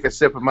take a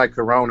sip of my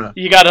Corona.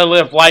 You got to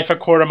live life a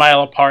quarter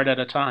mile apart at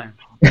a time.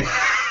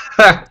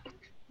 I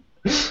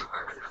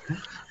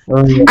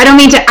don't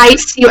mean to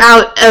ice you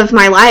out of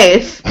my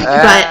life, but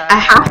I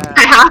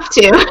have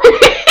to.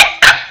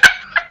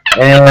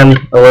 And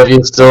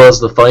Olivia still is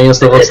the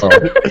funniest of us all.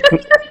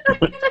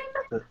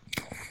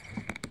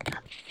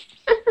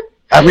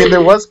 I mean,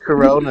 there was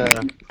Corona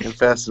in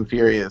Fast and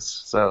Furious,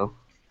 so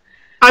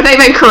I thought you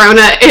meant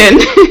Corona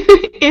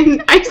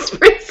in Ice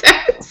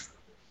Princess.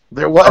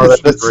 there was. Oh,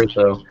 that's great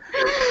though.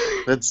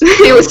 That's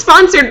It was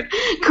sponsored.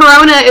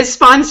 Corona is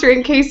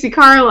sponsoring Casey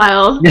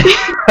Carlisle.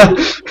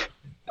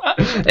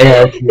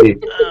 And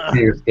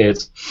figure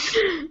skates.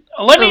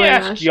 Let me Oh my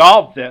ask gosh.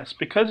 y'all this,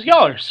 because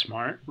y'all are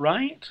smart,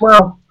 right?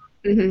 Well,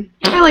 I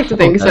like to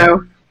think Okay.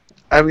 so.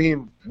 I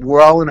mean,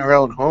 we're all in our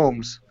own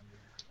homes.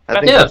 I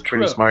think Yeah, that's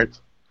pretty true. smart.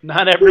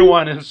 Not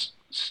everyone is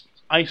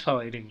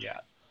isolating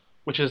yet,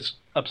 which is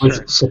which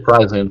absurd. is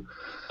surprising.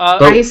 Uh,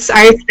 Oh.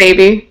 Ice,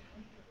 baby.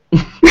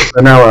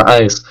 Vanilla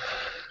ice.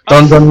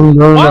 Dun dun dun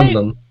dun why,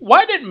 dun.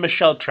 Why did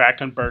Michelle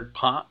Trachtenberg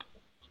pop?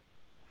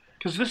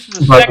 Because this is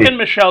the Buffy. second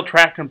Michelle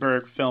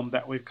Trachtenberg film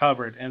that we've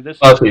covered, and this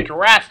Buffy. is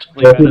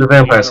drastically Buffy better the than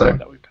Vampire either Slayer. one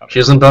that we've covered. She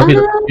was in Buffy.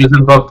 She was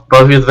in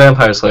Buffy the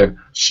Vampire Slayer.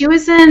 She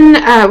was in,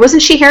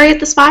 wasn't she Harriet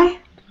the Spy?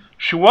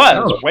 She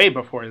was Oh. way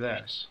before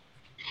this.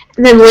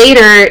 And then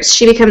later,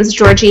 she becomes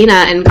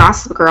Georgina in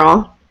Gossip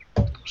Girl.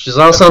 She's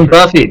also in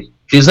Buffy.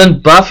 She's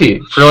in Buffy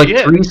for like She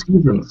is. 3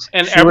 seasons.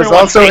 And She was everyone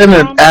also hates in her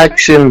an on that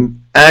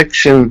thing?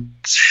 action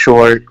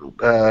short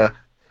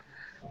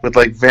with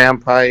like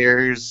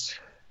vampires.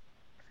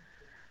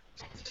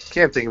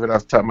 Can't think of it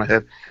off the top of my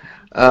head.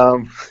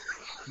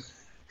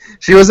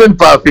 She was in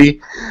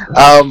Buffy.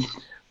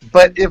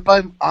 But if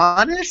I'm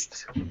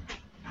honest,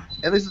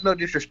 and this is no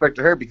disrespect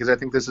to her because I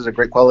think this is a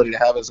great quality to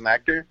have as an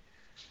actor,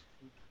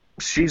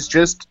 she's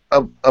just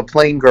a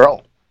plain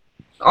girl.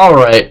 All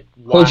right,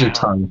 hold your Wow.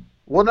 tongue.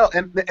 Well, no,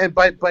 and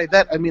by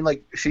that I mean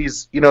like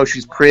she's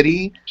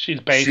pretty. She's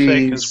basic,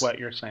 She's- is what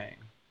you're saying.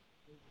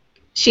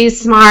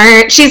 She's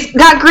smart. She's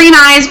got green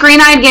eyes,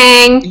 green-eyed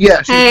gang.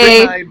 Yeah, she's Hey.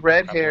 green-eyed,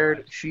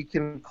 red-haired. She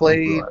can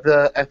play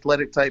the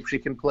athletic type. She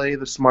can play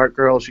the smart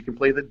girl. She can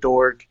play the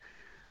dork.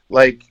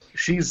 Like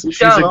she's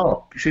got it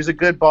all. she's a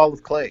good ball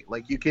of clay.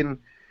 Like you can,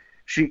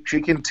 she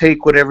can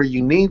take whatever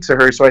you need to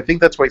her. So I think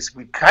that's why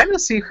we kind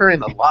of see her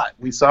in a lot.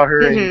 We saw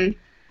her Mhm.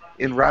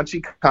 in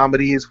raunchy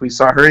comedies. We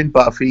saw her in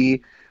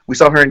Buffy. We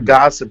saw her in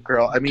Gossip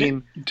Girl. I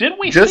mean, Did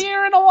we just- see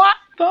her in a lot,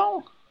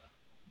 though?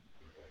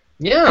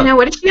 Yeah. I know,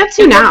 what is she up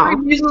to now?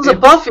 Reasons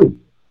of Buffy.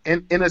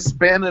 in a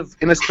span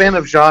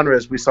of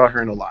genres, we saw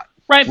her in a lot.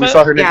 Right, We but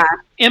saw her in Yeah.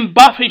 in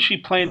Buffy, she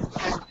played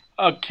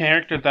a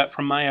character that,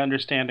 from my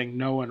understanding,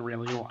 no one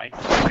really liked.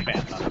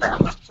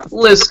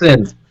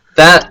 Listen,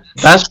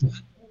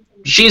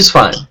 she's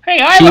fine. Hey,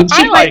 She-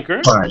 I like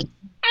her. Fine.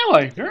 I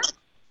like her.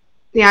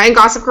 Yeah, in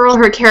Gossip Girl,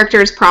 her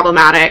character is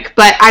problematic,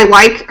 but I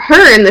like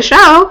her in the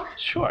show.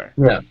 Sure.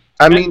 Yeah.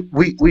 I mean,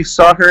 we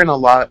saw her in a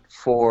lot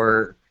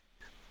for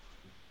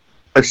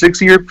a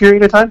 6-year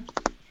period of time.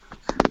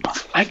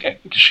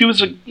 She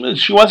was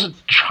a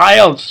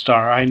child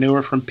star. I knew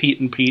her from Pete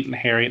and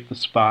Harriet the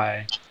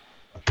Spy.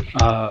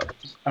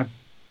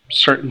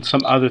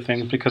 Some other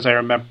things because I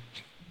remember.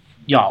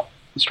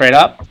 Straight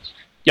up.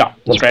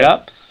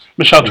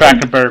 Michelle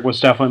Trachtenberg was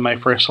definitely my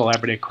first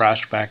celebrity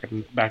crush back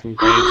in grade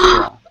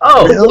school.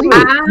 Oh, Really?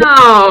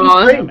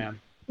 Wow. Yeah, man.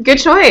 Good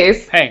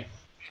choice. Hey,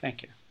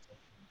 thank you.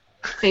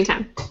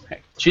 Anytime.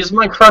 she's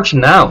my crush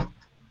now.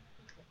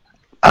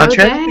 I'm Oh,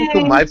 trying to think who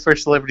dang. my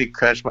first celebrity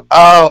crush was.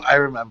 Oh, I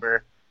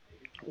remember.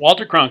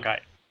 Walter Cronkite.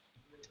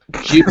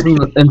 She's in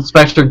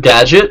Inspector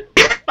Gadget.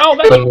 Oh,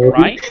 that's The movie?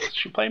 right.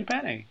 She played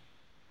Penny.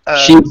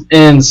 She's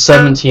in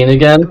 17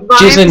 again.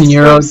 She's in Vibes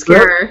Euro.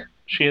 obscure.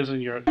 She is in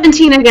Europe.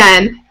 17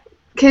 again.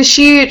 Because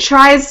she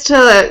tries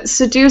to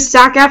seduce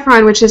Zac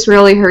Efron, which is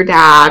really her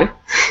dad.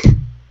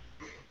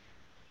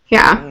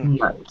 Yeah.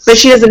 But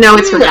she doesn't know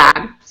it's her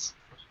dad.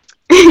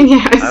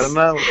 Yes. I don't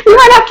know. We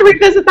might have to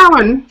revisit that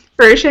one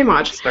for a shame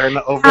watch. Starting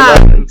to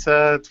overlap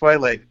into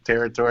Twilight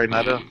territory.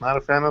 Not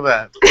a fan of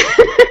that.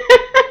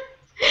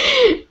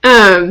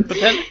 But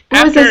then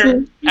What was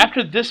this?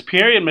 after this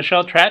period,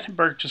 Michelle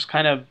Trachtenberg just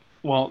kind of,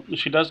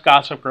 she does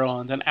Gossip Girl,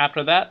 and then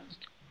after that,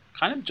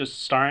 kind of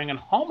just starring in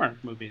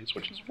Hallmark movies,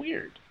 which is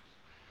weird.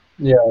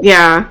 Yeah.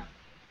 Yeah.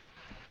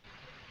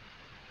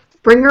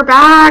 Bring her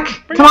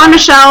back. Bring Come her on, back.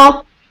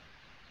 Michelle.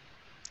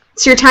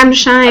 It's your time to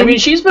shine. I mean,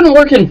 she's been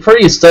working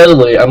pretty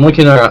steadily. I'm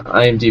looking at her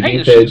IMDb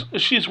Hey,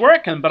 page. she's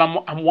working, but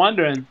I'm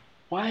wondering,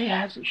 why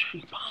hasn't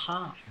she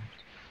popped?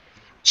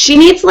 she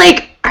needs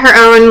like her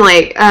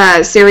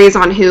own series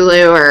on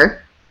Hulu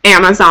or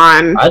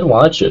Amazon. I'd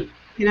watch it.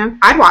 You know,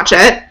 I'd watch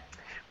it.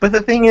 But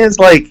the thing is,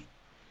 like,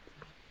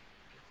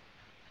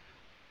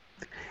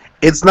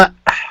 it's not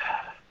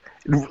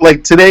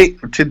like today.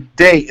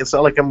 It's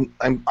not like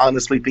I'm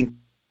honestly thinking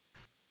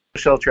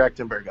Michelle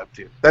Trachtenberg up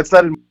to. That's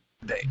not in my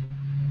day.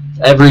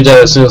 Every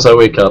day as soon as I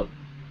wake up.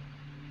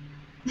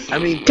 I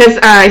mean,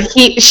 Because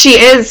she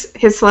is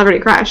his celebrity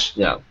crush.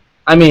 Yeah.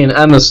 I mean,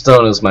 Emma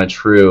Stone is my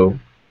true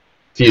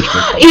future.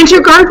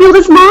 Andrew Garfield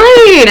is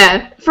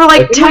mine for I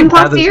like think 10 we've had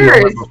plus this years.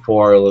 moment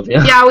before,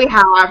 Olivia. Yeah, we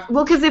have.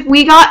 Well, because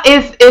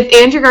if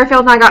Andrew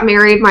Garfield and I got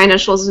married, my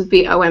initials would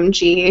be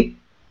OMG.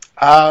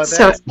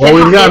 So Well,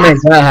 we've got to it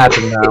make that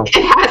happen now.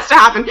 has to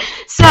happen.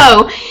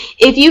 So,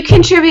 if you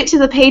contribute to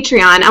the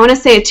Patreon, I want to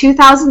say a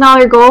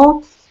 $2,000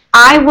 goal.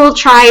 I will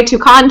try to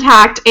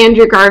contact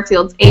Andrew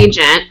Garfield's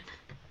agent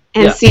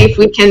and Yeah. see if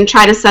we can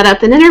try to set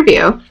up an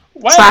interview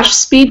Why, /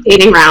 speed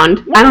dating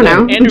round. I don't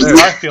know. Andrew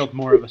Garfield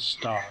more of a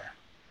star?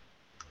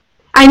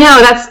 I know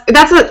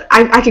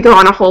I could go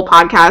on a whole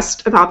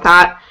podcast about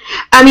that.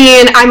 I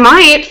mean, I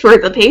might for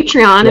the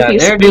Patreon Yeah, if you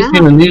they're sign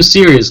introducing up. a new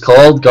series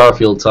called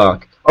Garfield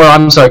Talk. Or,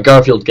 I'm sorry,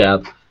 Garfield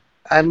Gab.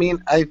 I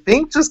mean, I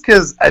think just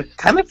because I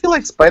kind of feel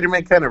like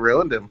Spider-Man kind of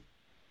ruined him.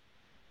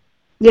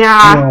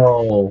 Yeah,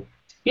 Oh.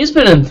 He's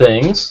been in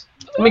things.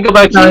 Let me go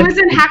back he to was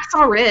in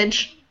Hacksaw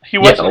Ridge. He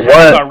was Yeah, in what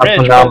Hacksaw a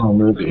Ridge, phenomenal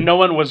but movie. no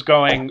one was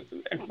going,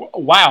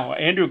 wow,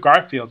 Andrew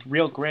Garfield,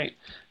 real great.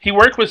 He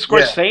worked with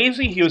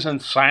Scorsese. He was in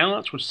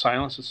Silence, which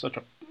Silence is such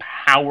a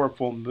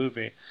powerful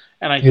movie.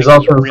 And I He's think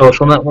also it's in really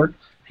Social good. Network.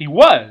 He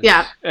was.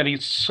 Yeah. And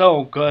he's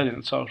so good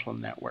in Social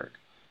Network.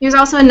 He was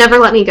also in Never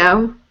Let Me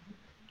Go.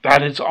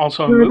 That is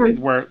also a Mhm. movie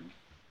where,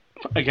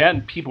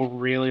 again, people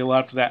really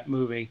loved that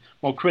movie.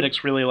 Well,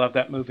 critics really loved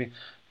that movie.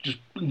 Just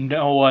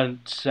no one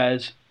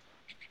says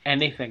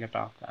anything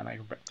about that. I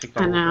think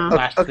the I know.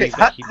 last Okay, thing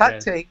that he hot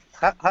did. take.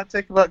 Hot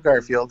take about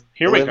Garfield.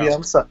 Here we Olivia,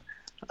 go.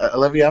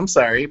 Olivia, I'm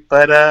sorry,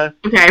 but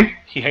Okay.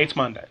 He hates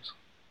Mondays.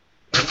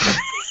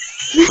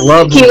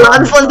 Love He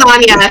loves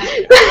lasagna.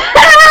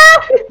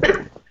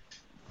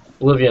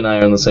 Olivia and I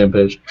are on the same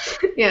page.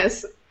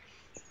 Yes.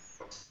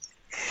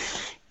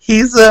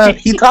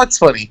 he talks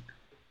funny.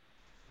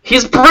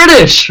 He's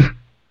British.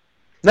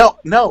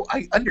 No,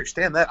 I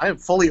understand that. I am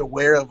fully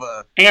aware of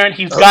And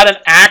he's got an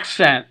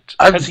accent.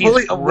 I'm 'Cause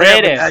fully he's aware of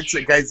an British.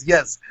 accent, guys.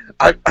 Yes,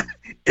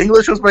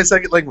 English was my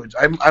second language.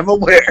 I'm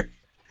aware.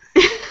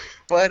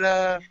 But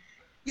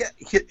yeah,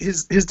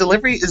 his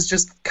delivery is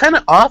just kind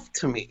of off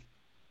to me.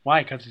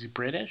 Why? Because he's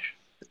British?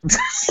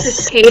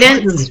 His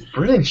cadence. He's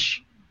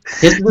British.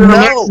 He's an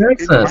No,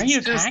 American it's- Why are accent. you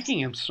It's just- attacking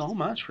him so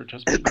much for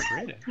just being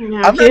British? I know, I'm he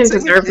not didn't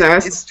saying deserve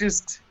this. it's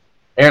just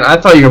Aaron, I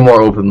thought you were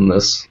more open than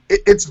this.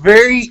 it's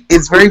very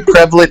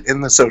prevalent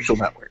in the Social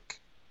Network.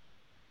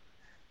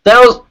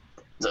 That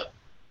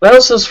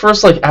was his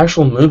first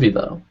actual movie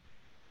though.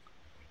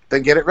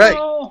 Then get it right.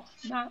 No,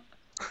 not.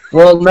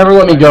 Well, Never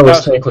Let Me Go was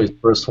That's- technically his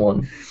first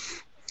one.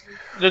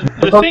 The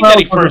thing that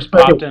he first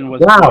popped in was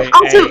Wow. Boy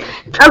Also,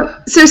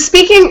 A. so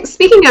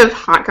speaking of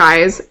hot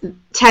guys,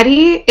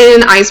 Teddy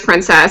in Ice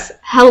Princess.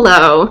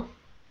 Hello.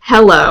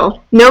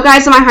 No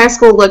guys in my high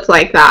school looked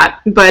like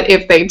that, but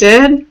if they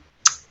did,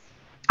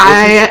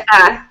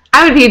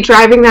 I would be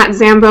driving that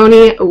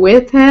Zamboni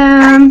with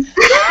him.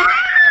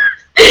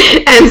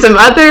 And some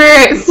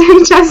other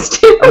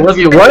suggestions.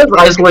 Olivia, what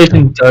has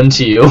isolation done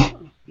to you?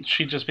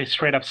 She'd just be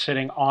straight up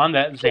sitting on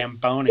that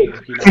Zamboni,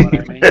 if you know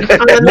what I mean.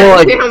 On More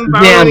like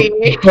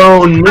Zamboni.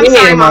 Zamboni, I'm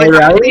sorry, am Mom I and Dad.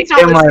 right? Please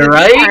don't Am I listen to this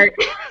right? part.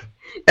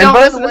 And Don't by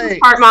listen the to this way,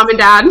 part, Mom and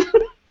Dad.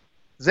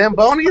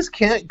 Zambonis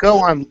can't go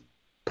on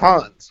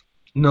ponds.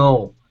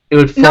 No, it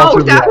would fall No,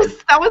 through that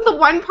the was the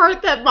one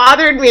part that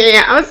bothered me.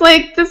 I was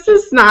like, this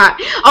is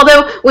not.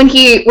 Although when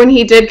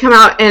he did come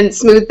out and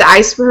smooth the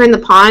ice for her in the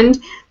pond,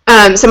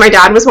 so my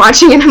dad was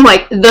watching and I'm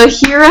like, the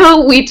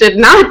hero we did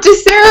not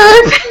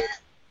deserve,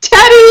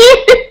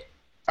 Teddy.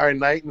 Our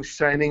knight in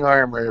shining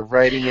armor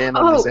riding in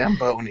on the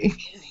Zamboni.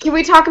 Can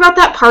we talk about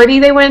that party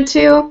they went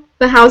to,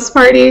 the house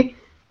party,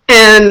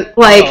 and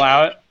I'll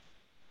allow it.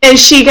 and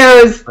she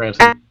goes,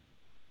 Granted.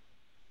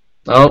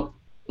 Oh,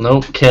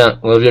 nope,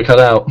 can't. Olivia, cut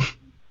out.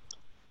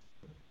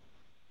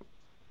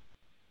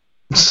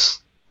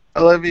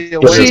 Olivia,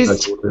 Give wait.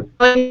 She's-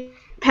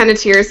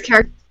 Panettiere's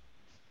character.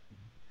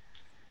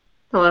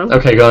 Hello.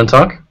 Okay, go and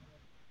talk.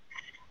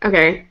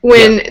 Okay,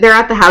 when they're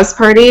at the house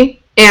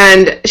party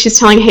and she's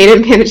telling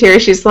Hayden Panettiere,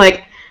 she's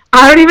like,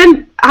 I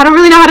don't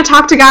really know how to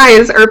talk to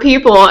guys or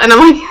people, and I'm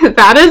like,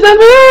 that is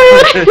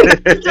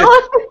a mood.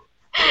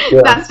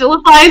 That still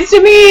applies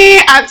to me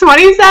at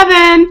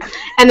 27.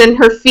 And then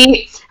her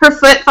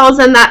foot falls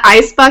in that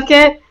ice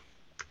bucket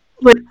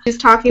when she's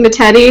talking to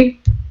Teddy.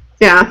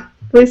 Yeah,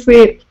 really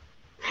sweet.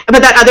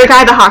 But that other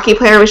guy, the hockey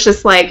player, was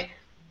just like,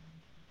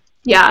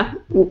 yeah,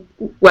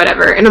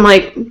 whatever. And I'm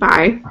like,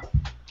 bye.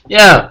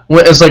 Yeah,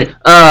 it's like,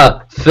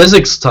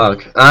 physics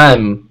talk.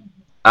 I'm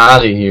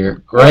out of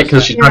here, right?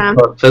 Because she talked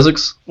about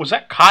physics. Was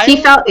that Kyle? He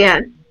felt,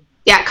 yeah,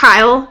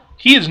 Kyle.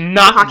 He is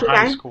not hockey in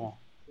high guy? school.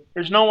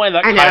 There's no way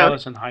that I know. Kyle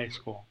is in high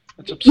school.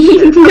 It's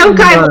absurd. No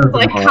guy None looks of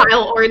like them are.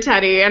 Kyle or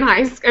Teddy in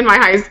my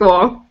high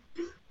school.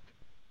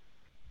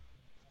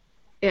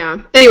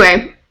 Yeah.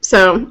 Anyway,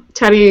 so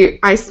Teddy,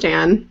 I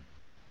stan.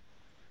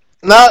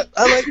 No,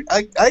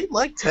 I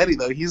like Teddy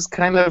though. He's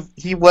kind of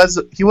he was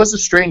a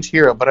strange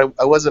hero, but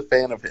I was a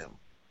fan of him.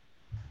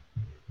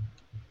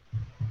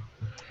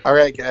 All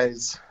right,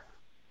 guys.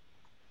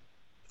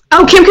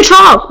 Oh, Kim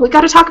Cattrall. We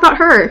got to talk about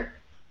her.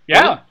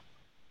 Yeah.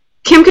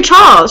 Kim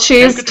Cattrall.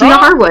 She's Kim Tina Cattrall.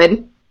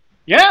 Harwood.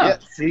 Yeah. Yeah,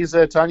 she's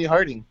Tanya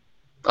Harding.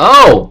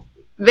 Oh,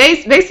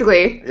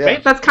 Basically. Yeah.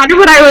 That's kind of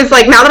what I was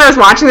like. Now that I was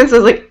watching this, I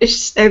was like,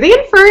 are they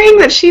inferring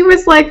that she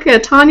was like a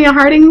Tanya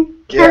Harding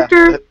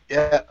character?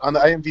 Yeah, on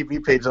the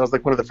IMDb page, that was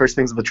like one of the first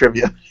things in the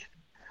trivia.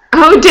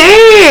 Oh,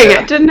 dang.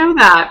 I didn't know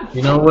that.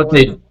 you know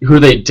who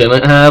they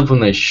didn't have when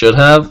they should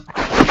have?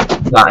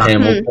 Not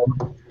Hamilton.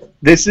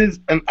 This is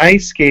an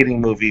ice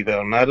skating movie,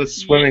 though, not a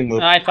swimming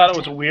movie. I thought it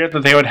was weird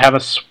that they would have a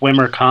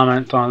swimmer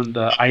comment on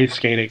the ice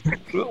skating.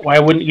 Why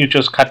wouldn't you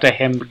just cut to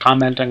him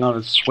commenting on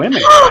his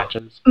swimming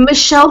matches?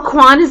 Michelle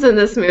Kwan is in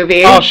this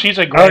movie. Oh, she's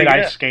a great yeah.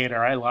 ice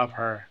skater. I love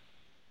her.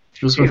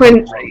 She was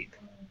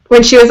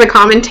When she was a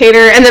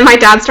commentator, and then my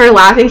dad started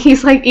laughing.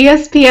 He's like,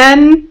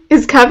 ESPN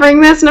is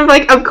covering this, and I'm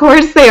like, of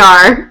course they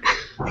are.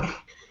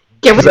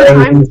 Get with the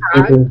times,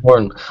 super Dad.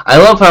 important. I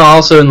love how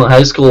also in the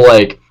high school,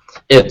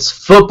 it's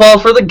football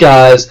for the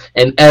guys,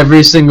 and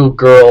every single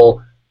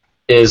girl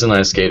is an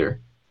ice skater.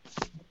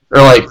 Or,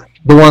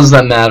 the ones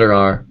that matter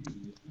are.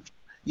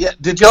 Yeah,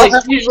 did y'all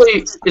have...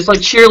 Usually, it's like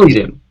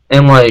cheerleading,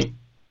 and,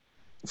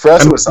 For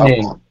us, I'm it was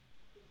saying- softball.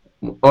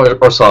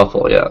 or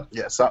softball. Yeah.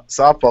 Yeah,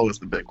 softball was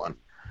the big one.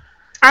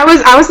 I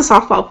was a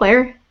softball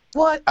player.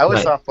 What? I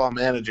was Right. softball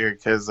manager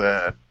because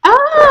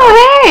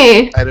Oh,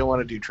 hey! I didn't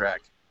want to do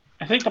track.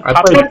 I think the I played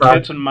popular soccer.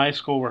 kids in my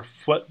school were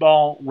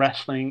football,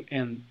 wrestling,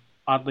 and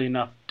oddly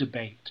enough,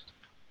 debate.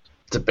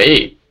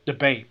 Debate.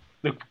 Debate.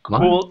 The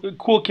What?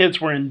 cool kids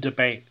were in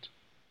debate.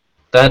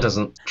 That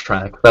doesn't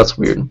track. That's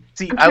weird.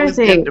 See, I'm I trying was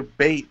to in think.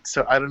 debate,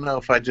 so I don't know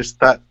if I just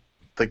thought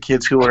the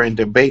kids who were in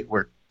debate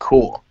were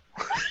cool.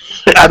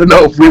 I don't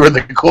know if we were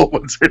the cool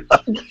ones or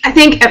not. I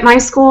think at my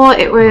school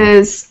it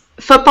was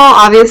football,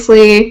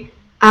 obviously,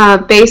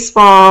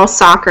 baseball,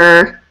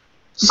 soccer,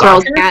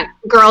 Soccer?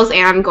 girls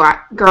and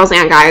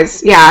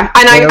guys. Yeah,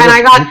 and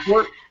I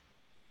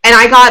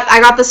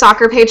got the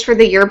soccer page for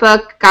the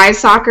yearbook, guys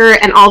soccer,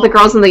 and all the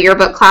girls in the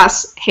yearbook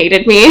class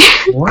hated me.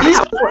 What?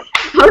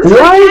 I was What?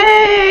 like,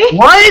 hey.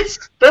 What?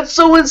 That's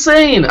so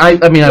insane. I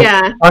mean,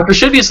 Yeah. soccer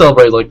should be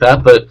celebrated like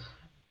that, but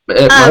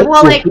at my well,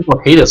 school, like, people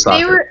hated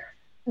soccer.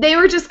 They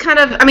were just kind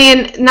of, I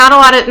mean, not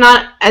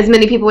as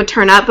many people would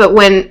turn up, but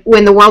when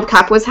the World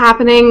Cup was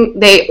happening,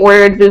 they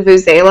ordered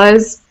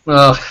vuvuzelas.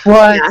 Ugh,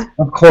 What? Yeah.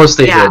 of course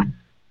they Yeah. did.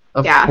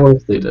 Of Yeah.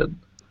 course they did.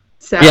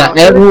 So Yeah,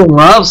 everyone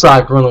loves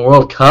soccer when the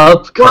World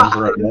Cup comes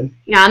Well, around.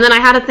 yeah, and then I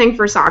had a thing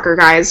for soccer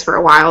guys for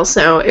a while,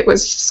 so it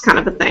was just kind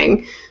of a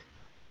thing.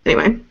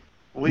 Anyway,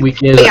 We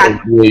get it. Yeah.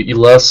 You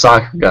love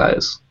soccer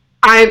guys.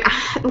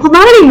 well,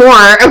 not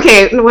anymore.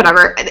 Okay,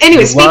 whatever.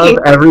 Anyway, You speaking,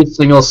 love every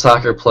single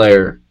soccer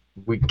player.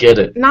 We get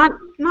it. not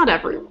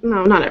everyone.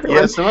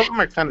 Yeah, some of them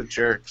are kind of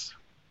jerks.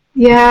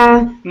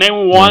 Yeah,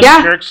 Name one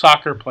Yeah. jerk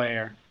soccer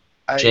player.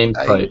 James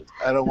White.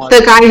 I don't want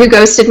the guy who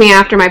ghosted me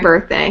after my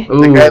birthday.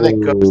 the guy that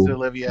Ooh. goes to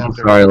Olivia I'm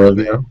after sorry, her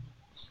Olivia. birthday.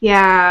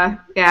 Yeah,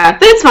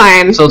 that's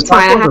fine. So it's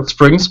fine. soccer is a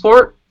spring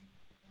sport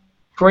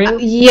for you?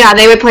 Yeah,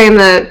 they would play in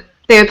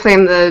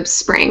the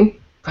spring.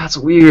 That's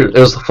weird. It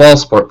was the fall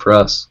sport for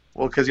us.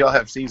 Well, because y'all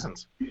have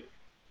seasons.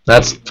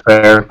 That's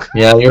fair.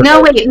 Yeah, you're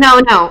No, right. wait,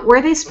 no.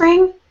 Were they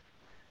spring?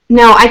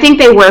 No, I think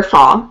they were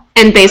fall,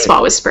 and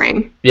baseball was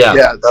spring. Yeah,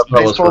 Yeah, that's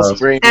what it was for baseball us.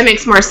 spring. That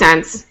makes more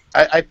sense.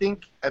 I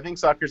think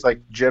soccer's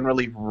like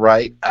generally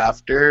right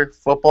after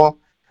football.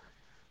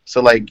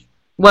 So like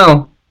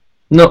Well,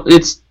 no,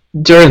 it's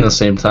during the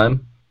same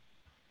time.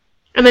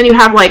 And then you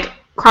have like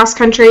cross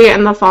country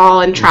in the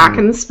fall and track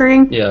in the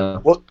spring. Yeah.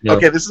 well, Yeah.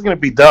 okay, this is gonna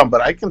be dumb,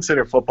 but I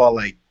consider football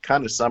like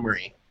kind of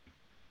summery.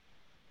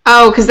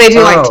 Oh, because they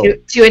do like Oh.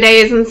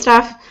 two-a-days and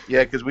stuff.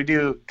 Yeah, because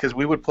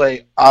we would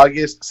play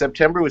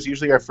September was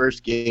usually our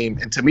first game,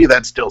 and to me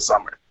that's still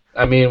summer.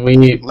 I mean,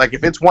 we Like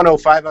if it's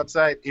 105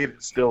 outside,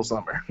 it's still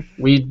summer.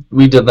 did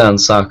that in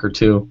soccer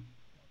too.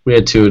 We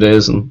had 2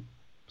 days and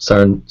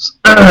started.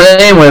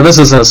 Anyway, this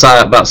isn't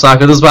about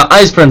soccer. This is about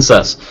Ice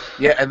Princess.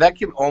 Yeah, and that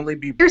can only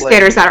be Figure played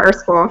skaters at our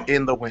school.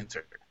 in the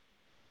winter.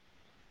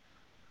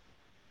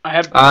 I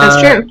have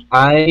That's true.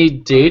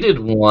 I dated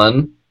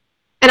one.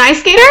 An ice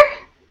skater?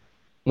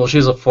 Well,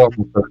 she's a former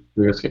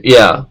figure skater.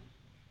 Yeah,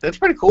 That's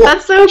pretty cool.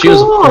 That's so She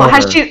was a cool.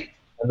 Has former. she?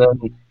 and then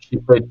she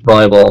played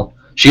volleyball.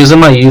 She was in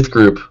my youth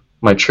group,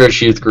 my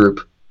church youth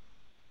group.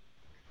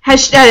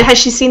 Has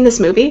she seen this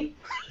movie?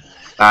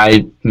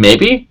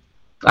 Maybe.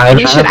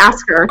 You should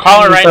ask her.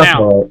 call her right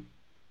now.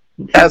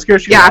 Ask her.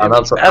 If she Yeah. ask I'm her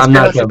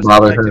not how she gonna was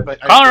bother affected her. by ice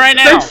Call her right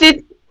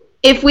cream. now.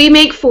 If we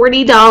make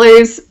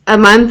 $40 a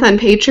month on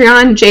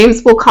Patreon,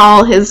 James will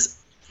call his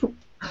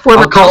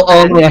former I'll call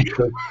girlfriend only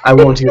actually. I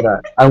won't do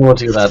that. I won't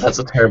do that. That's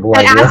a terrible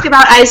and idea. ask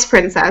about Ice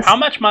Princess. How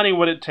much money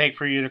would it take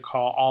for you to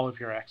call all of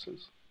your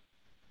exes?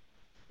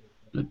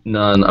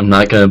 None. I'm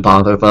not gonna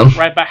bother them.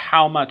 Right, but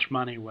how much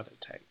money would it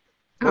take?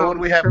 What would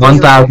we have?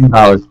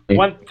 $1,000.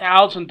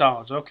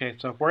 $1,000. Okay,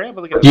 so if we're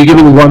able to get If you give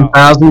me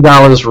 $1,000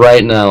 $1,000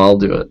 right now, I'll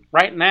do it.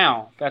 right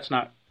now, that's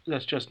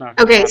just not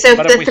gonna Okay, happen. so if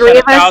but the if we three set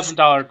of us-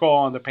 $1,000 goal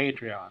on the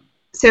Patreon,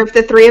 So if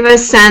the three of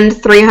us send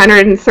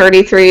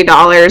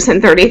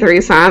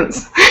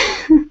 $333.33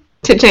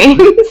 to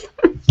James,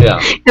 Yeah.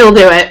 he'll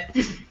do it.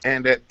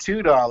 And at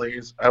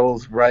 $2, I will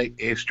write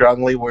a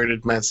strongly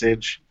worded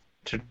message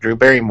to Drew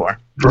Barrymore.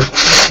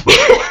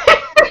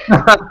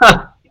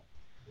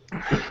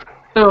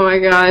 Oh my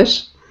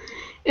gosh.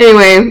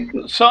 Anyway,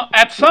 so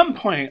at some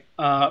point,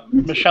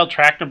 Michelle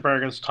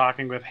Trachtenberg is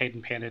talking with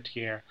Hayden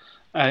Panettiere,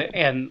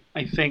 and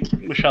I think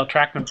Michelle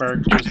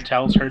Trachtenberg just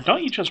tells her,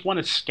 "Don't you just want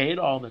to skate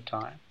all the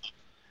time?"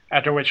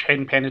 After which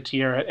Hayden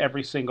Panettiere,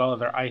 every single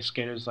other ice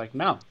skater, is like,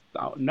 "No,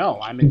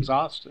 I'm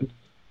exhausted."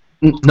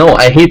 No,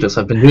 I hate this.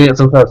 I've been doing it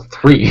since I was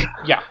 3.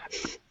 Yeah.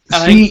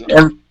 See,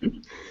 and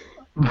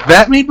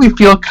that made me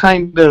feel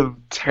kind of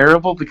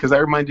terrible because that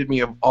reminded me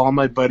of all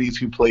my buddies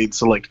who played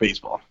select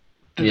baseball.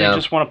 Did Yeah. they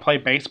just want to play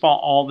baseball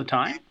all the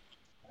time?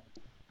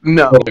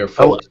 No, They're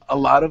forced. a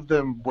lot of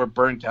them were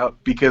burnt out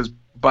because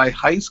by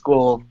high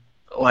school,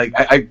 like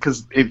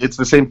because it's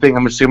the same thing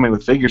I'm assuming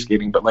with figure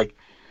skating, but like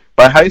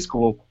by high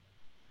school,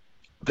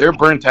 they're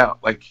burnt out.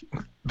 Like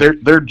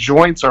their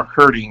joints are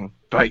hurting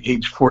by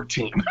age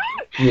 14,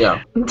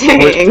 Yeah.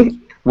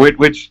 dang.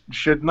 which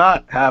should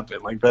not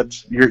happen. Like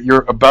that's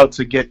you're about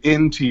to get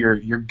into your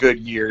good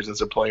years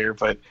as a player,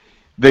 but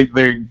they've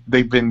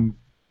been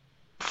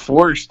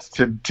forced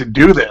to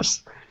do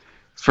this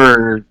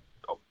for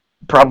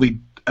probably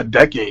a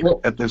decade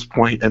at this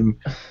point, and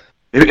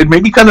it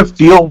made me kind of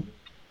feel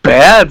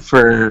bad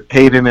for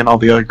Hayden and all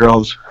the other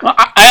girls. Well,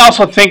 I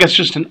also think it's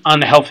just an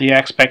unhealthy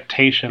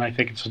expectation. I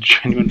think it's a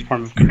genuine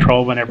form of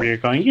control whenever you're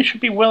going, you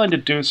should be willing to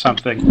do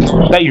something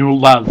that you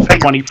love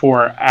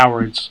 24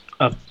 hours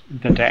of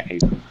the day.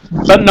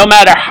 But no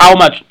matter how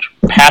much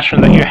passion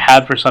that you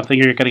have for something,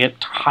 you're going to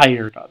get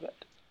tired of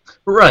it.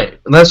 Right.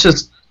 And that's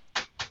just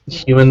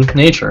human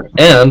nature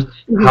and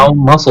how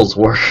muscles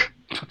work.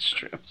 That's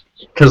true.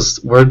 Because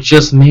we're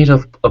just made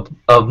of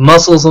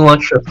muscles and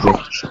electricity.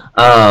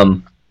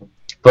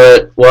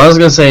 But what I was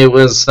gonna say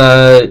was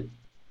the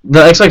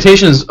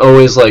expectation is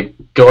always like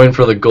going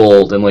for the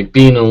gold and like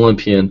being an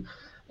Olympian,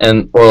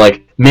 or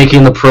like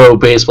making the pro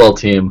baseball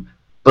team.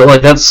 But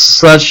like that's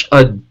such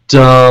a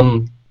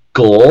dumb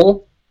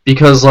goal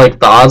because like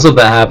the odds of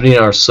that happening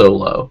are so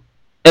low.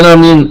 And I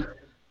mean,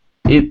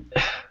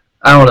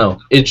 I don't know.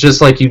 It's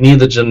just like you need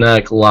the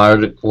genetic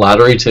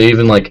lottery to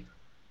even like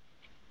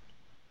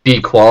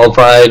be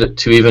qualified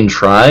to even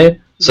try.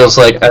 So it's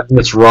like I think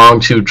it's wrong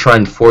to try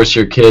and force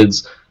your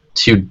kids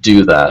to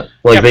do that.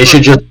 Like they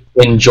should just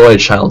enjoy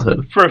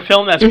childhood. For a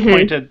film that's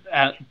pointed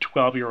at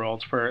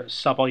 12-year-olds, for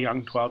supple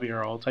young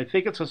 12-year-olds, I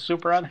think it's a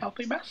super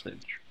unhealthy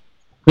message.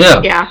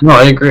 Yeah. No,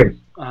 I agree.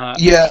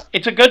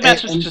 It's a good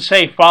message to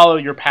say follow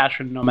your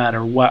passion no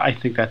matter what. I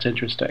think that's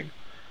interesting.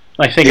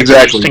 I think it's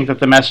Exactly. interesting that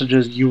the message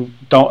is you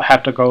don't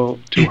have to go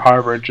to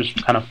Harvard,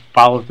 just kind of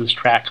follow this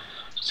track,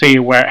 see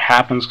where it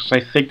happens, because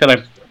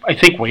I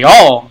think we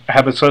all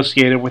have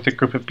associated with a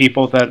group of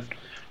people that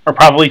are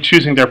probably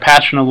choosing their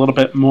passion a little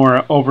bit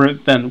more over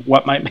than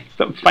what might make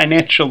them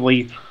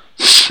financially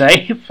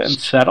safe and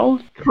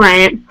settled.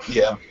 Right.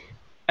 Yeah.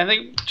 And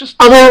they just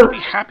Although- be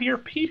happier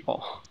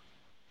people.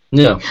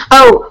 Yeah.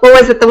 Oh, what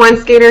was it? The one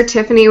skater,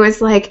 Tiffany, was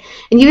like,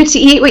 and you get to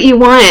eat what you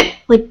want,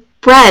 like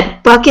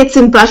bread, buckets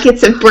and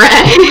buckets of bread.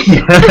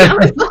 I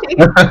was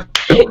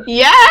like,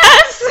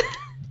 yes.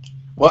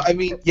 Well, I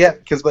mean, yeah,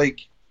 because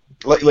like,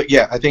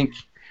 yeah, I think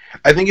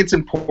it's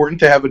important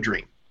to have a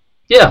dream,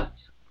 Yeah.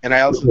 and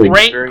I also think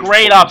it's very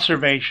Great important-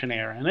 observation,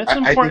 Aaron. It's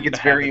important. I think it's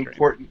to have very a dream.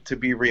 important to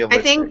be realistic.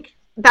 I think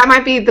that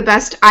might be the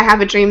best I have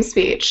a dream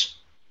speech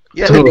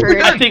yeah, that we've Totally.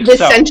 heard I think this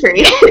so.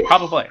 century.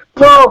 Probably.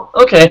 Well,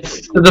 okay.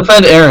 To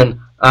defend Aaron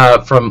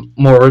from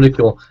more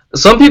ridicule,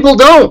 some people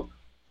don't.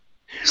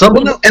 Some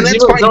Well, no, and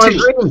that's fine, don't have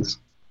too. dreams.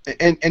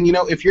 and you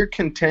know, if you're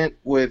content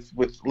with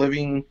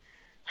living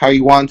how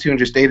you want to and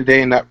just day to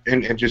day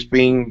and just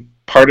being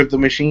part of the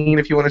machine,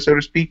 if you want to, so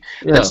to speak,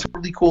 Yeah. that's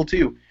totally cool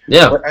too.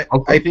 Yeah. But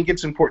I think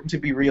it's important to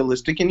be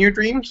realistic in your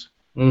dreams,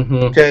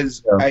 Mm-hmm.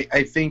 because Yeah.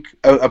 I think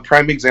a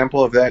prime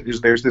example of that is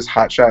there's this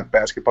hotshot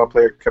basketball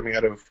player coming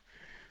out of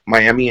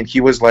Miami, and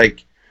he was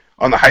like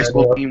on the high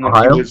school team when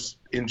Ohio? he was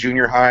in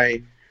junior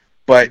high,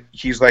 but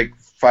he's like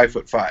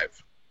 5'5".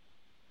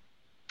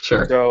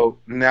 Sure. So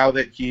now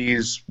that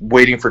he's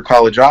waiting for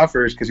college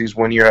offers because he's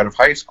 1 year out of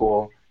high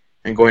school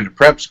and going to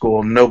prep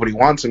school, nobody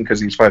wants him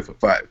because he's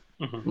 5'5".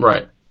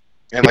 Right.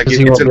 And like Because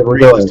he it's won't a be able to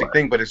go realistic anywhere.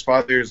 thing, but his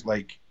father's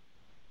like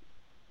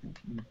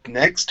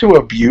next to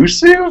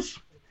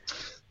abusive.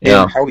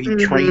 Yeah. And how he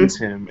Mhm. trains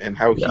him and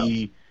how Yeah.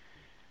 he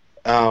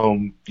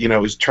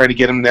is trying to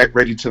get him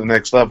ready to the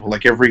next level.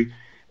 Like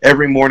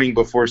every morning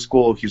before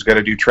school, he's got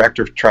to do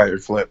tractor tire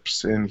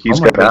flips, and he's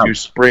Oh my got to God. do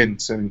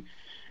sprints, and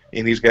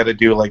he's got to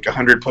do like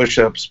 100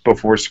 push-ups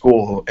before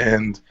school,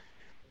 and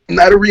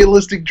not a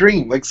realistic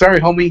dream. Like, sorry,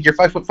 homie, you're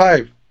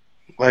 5'5".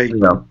 Like,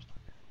 Yeah.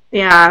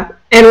 Yeah.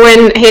 And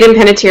when Hayden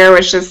Panettiere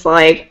was just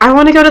like, I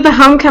want to go to the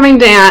homecoming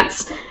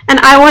dance, and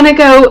I want to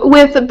go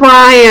with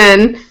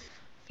Brian,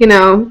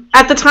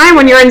 at the time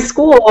when you're in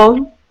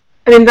school,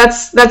 I mean,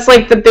 that's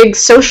like the big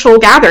social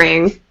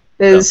gathering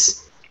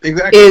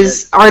exactly.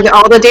 are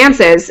all the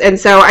dances. And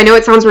so I know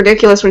it sounds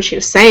ridiculous when she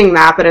was saying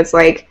that, but it's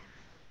like,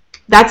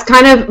 that's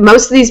kind of,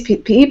 most of these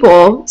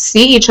people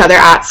see each other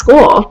at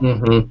school,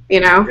 Mm-hmm.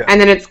 Yeah.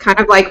 And then it's kind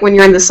of like when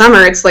you're in the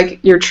summer, it's like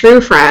your true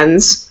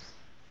friends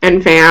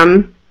and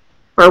fam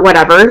or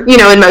whatever,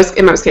 in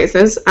most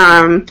cases.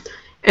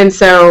 And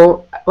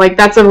so like,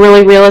 that's a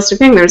really realistic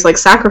thing. There's like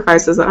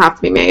sacrifices that have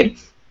to be made,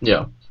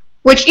 Yeah.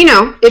 which,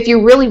 if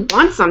you really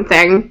want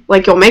something,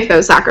 like you'll make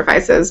those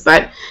sacrifices,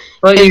 but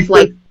But if you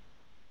like, could-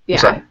 yeah,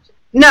 Sorry.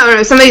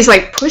 no, somebody's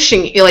like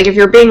pushing you, like if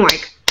you're being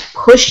like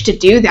pushed to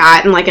do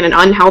that in like in an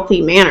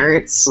unhealthy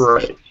manner,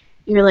 Right.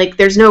 you're like,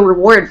 there's no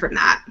reward from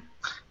that.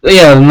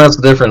 Yeah, and that's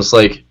the difference.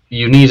 Like,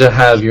 you need to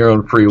have your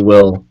own free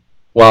will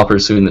while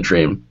pursuing the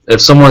dream.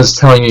 If someone's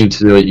telling you to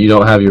do it, you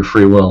don't have your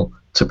free will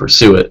to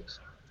pursue it.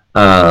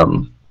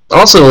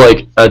 Also,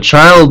 like, a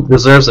child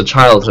deserves a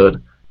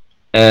childhood.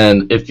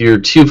 And if you're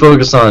too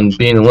focused on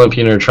being an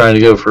Olympian or trying to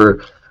go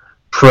for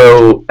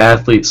pro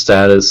athlete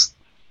status,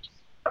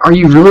 are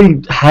you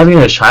really having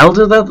a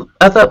childhood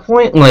at that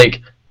point?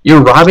 Like,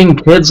 you're robbing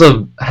kids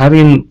of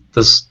having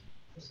this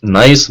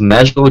nice,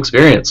 magical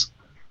experience.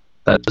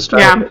 That just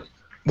Yeah.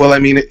 Well, I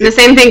mean, The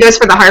same thing goes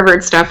for the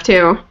Harvard stuff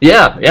too.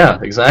 Yeah,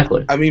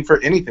 exactly. I mean,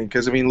 for anything,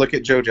 because I mean, look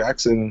at Joe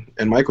Jackson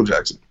and Michael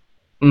Jackson.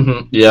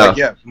 Mm-hmm. Yeah. Like,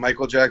 yeah,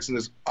 Michael Jackson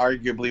is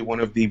arguably one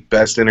of the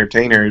best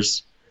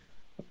entertainers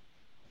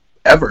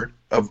ever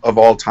of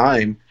all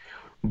time,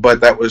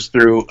 but that was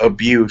through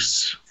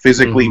abuse,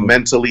 physically,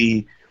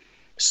 mentally,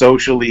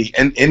 socially,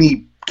 and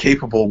any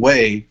capable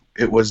way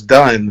it was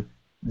done.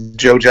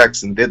 Joe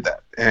Jackson did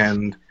that,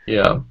 and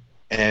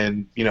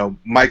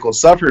Michael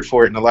suffered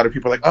for it, and a lot of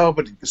people are like, "Oh,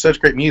 but it's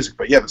such great music."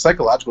 But yeah, the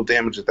psychological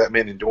damage that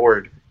man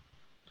endured.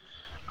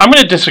 I'm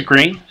going to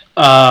disagree.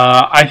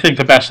 I think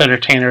the best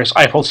entertainer is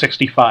Eiffel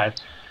 65.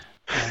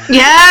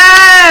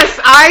 Yes,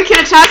 I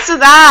can attest to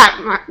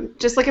that.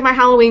 Just look at my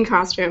Halloween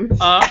costume.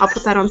 I'll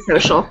put that on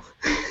social.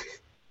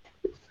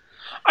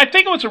 I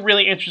think it was a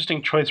really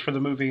interesting choice for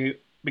the movie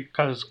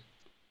because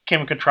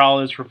Kim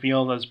Cattrall is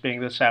revealed as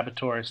being the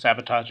saboteur,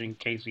 sabotaging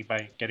Casey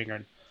by getting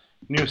her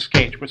new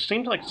skate, which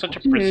seems like such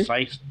a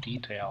precise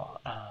detail.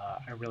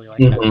 I really like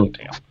that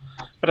detail.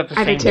 But at the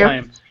same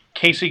time,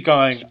 Casey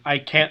going, I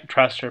can't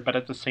trust her, but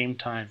at the same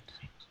time,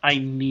 I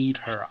need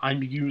her.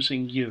 I'm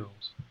using you.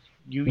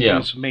 You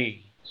use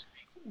me.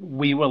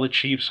 We will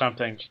achieve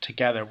something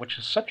together, which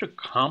is such a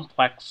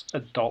complex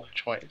adult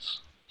choice.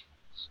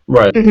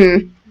 Right.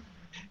 Mm-hmm.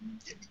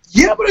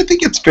 Yeah, but I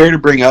think it's fair to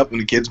bring up in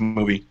a kids'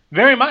 movie.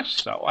 Very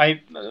much so.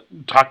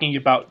 Talking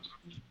about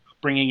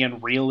bringing in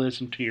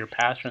realism to your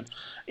passion.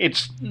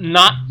 It's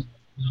not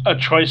a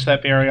choice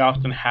that very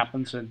often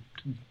happens in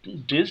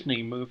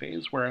Disney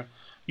movies where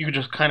you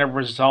just kind of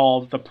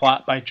resolve the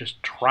plot by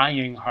just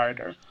trying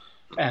harder.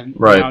 And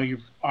now you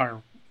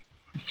are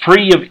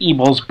free of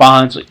evil's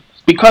bonds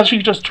because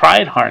you just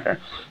tried harder.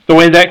 The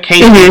way that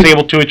Casey is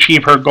able to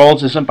achieve her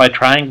goals isn't by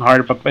trying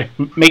harder, but by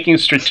making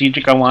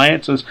strategic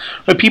alliances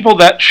with people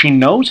that she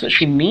knows that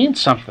she needs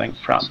something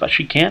from, but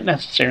she can't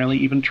necessarily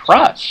even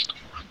trust.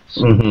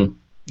 Mm-hmm.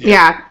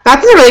 Yeah,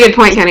 that's a really good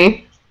point,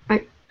 Kenny.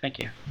 Thank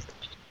you.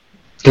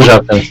 Good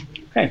job, Kenny.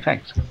 Hey,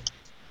 thanks.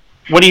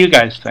 What do you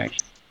guys think?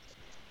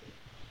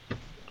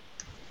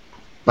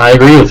 I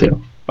agree with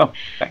you. Oh,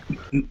 thanks.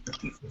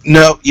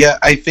 No, yeah,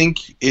 I think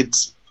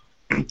it's...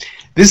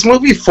 This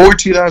movie for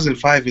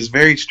 2005 is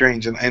very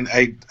strange, and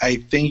I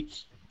think...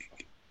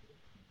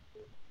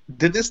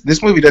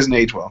 This movie doesn't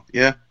age well,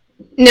 yeah?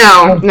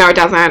 No, it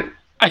doesn't.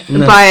 I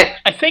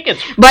think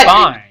it's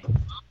fine.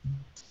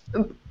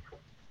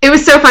 It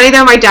was so funny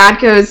though. My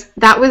dad goes,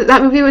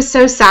 "That movie was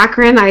so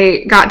saccharine,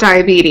 I got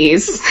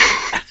diabetes."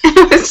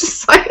 It was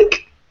just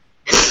like,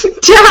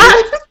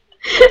 Dad,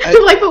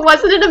 but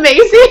wasn't it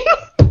amazing?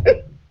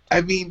 I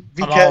mean,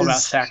 because I'm all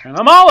about saccharin.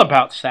 I'm all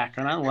about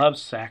saccharin. I love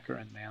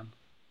saccharin, man.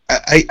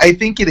 I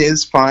think it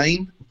is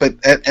fine, but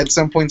at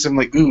some points I'm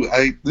like,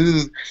 I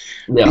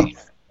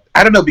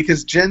don't know,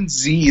 because Gen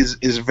Z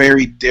is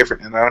very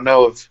different, and I don't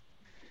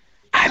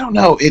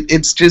know.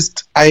 It's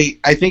just I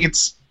think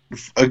it's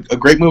a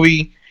great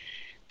movie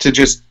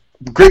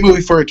great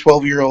movie for a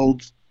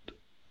 12-year-old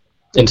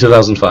in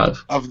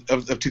 2005 of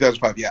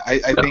 2005. Yeah,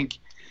 I think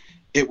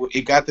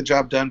it got the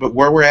job done, but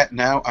where we're at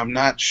now, I'm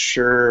not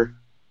sure.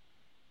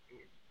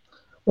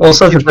 Well,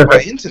 such a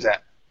different into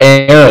that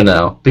era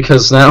now,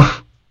 because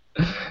now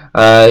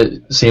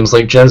seems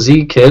like Gen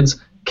Z kids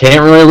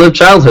can't really live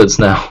childhoods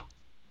now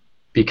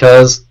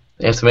because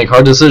they have to make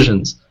hard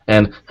decisions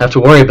and have to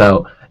worry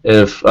about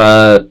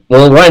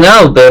right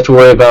now they have to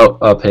worry about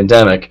a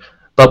pandemic,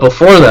 but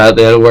before that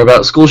they had to worry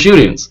about school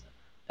shootings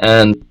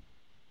and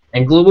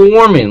global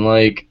warming.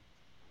 Like,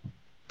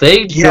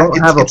 they don't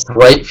have a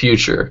bright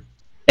future,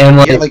 and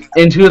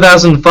in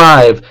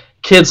 2005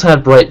 kids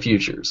had bright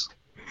futures.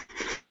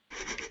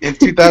 In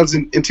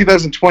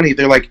 2020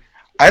 they're like,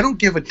 I don't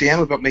give a damn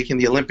about making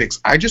the Olympics.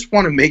 I just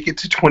want to make it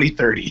to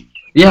 2030.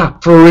 Yeah,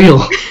 for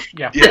real.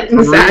 Yeah,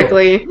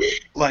 exactly. Real.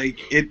 Like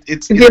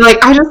it's be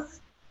like, I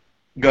just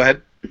go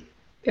ahead.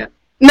 Yeah.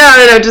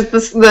 No.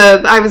 Just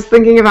I was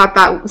thinking about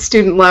that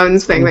student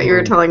loans thing that you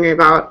were telling me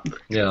about.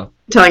 Yeah.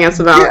 Telling us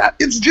about. Yeah,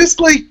 it's just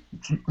like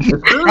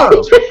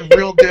it's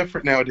real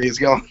different nowadays,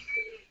 y'all.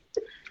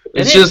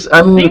 It's just,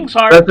 I mean, things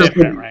are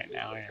different right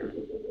now,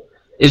 Aaron.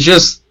 It's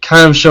just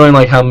kind of showing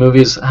like how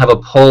movies have a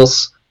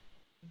pulse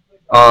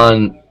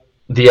on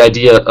the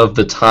idea of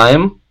the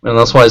time, and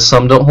that's why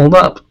some don't hold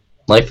up,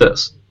 like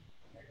this.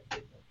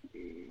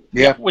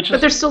 Yeah, but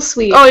they're still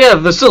sweet. Oh yeah,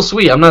 they're still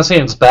sweet. I'm not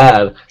saying it's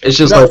bad. It's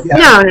just No.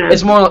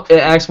 It's more. It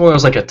acts more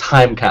as like a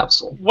time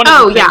capsule. One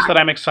of the things that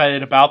I'm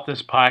excited about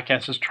this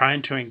podcast is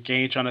trying to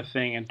engage on a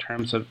thing in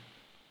terms of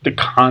the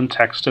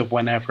context of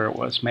whenever it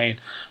was made,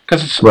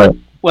 because it's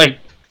like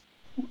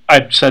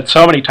I've said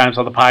so many times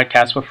on the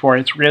podcast before.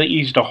 It's really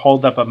easy to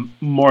hold up a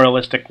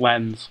moralistic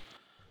lens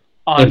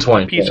on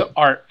a piece of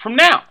art from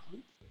now.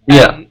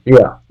 Yeah.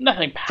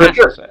 Nothing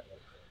passes it.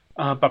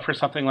 But for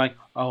something like,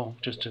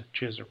 just to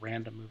choose a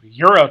random movie,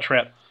 Euro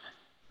Trip,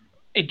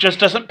 it just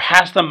doesn't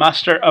pass the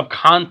muster of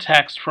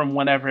context from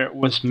whenever it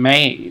was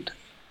made.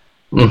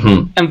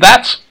 Mm-hmm. And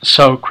that's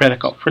so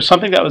critical. For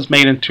something that was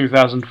made in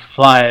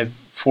 2005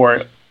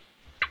 for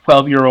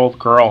 12-year-old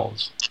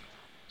girls,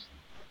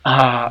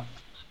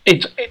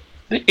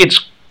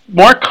 it's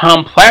more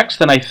complex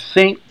than I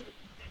think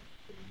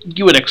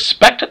you would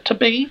expect it to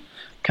be,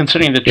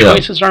 considering the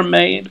choices are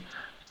made.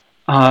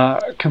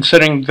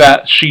 considering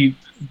that she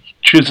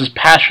chooses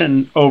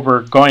passion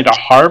over going to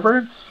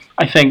Harvard.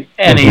 I think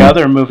any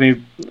other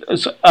movie,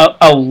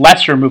 a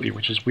lesser movie,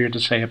 which is weird to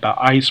say about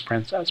Ice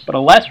Princess, but a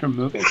lesser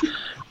movie,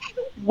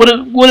 would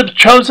have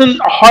chosen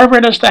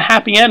Harvard as the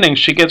happy ending.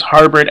 She gets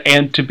Harvard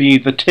and to be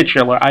the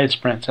titular Ice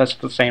Princess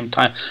at the same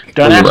time.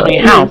 Don't ask me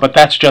how, but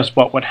that's just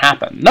what would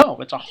happen. No,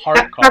 it's a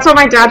hard call. That's what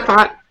my dad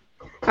thought.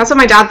 That's what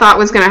my dad thought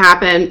was going to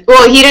happen.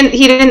 Well, he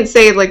didn't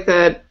say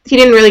he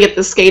didn't really get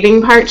the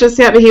skating part just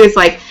yet, but he was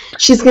like,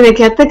 she's going to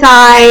get the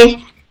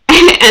guy,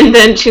 and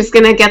then she's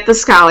going to get the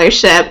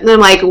scholarship. And I'm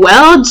like,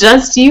 well,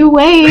 just you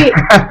wait.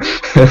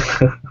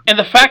 And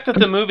the fact that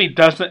the movie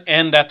doesn't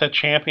end at the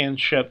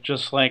championship,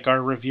 just like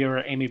our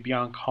reviewer Amy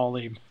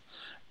Biancoli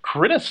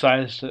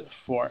criticized it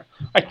for,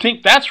 I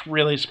think that's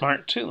really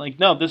smart too. Like,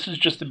 no, this is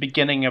just the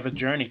beginning of a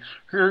journey.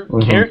 Her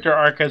character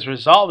arc has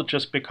resolved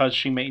just because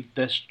she made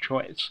this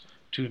choice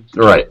to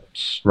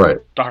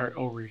start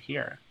over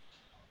here.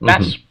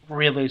 That's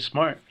really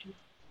smart.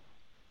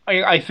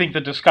 I think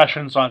the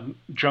discussions on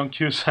Joan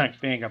Cusack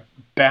being a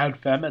bad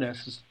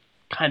feminist is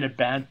kind of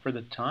bad for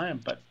the time,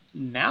 but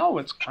now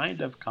it's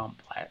kind of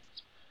complex.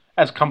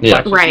 As complex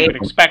as you would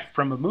expect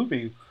from a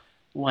movie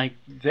like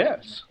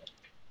this.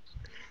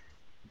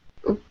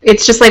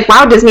 It's just like,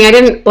 wow, Disney, I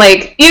didn't,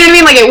 like, you know what I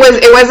mean? Like,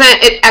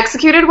 it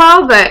executed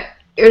well, but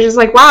it was just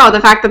like, wow, the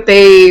fact that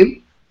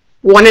they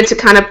wanted to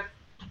kind of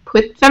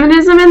put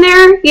feminism in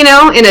there, you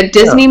know, in a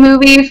Disney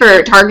movie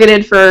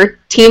targeted for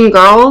teen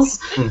girls.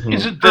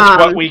 Isn't this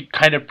what we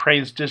kind of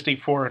praise Disney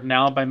for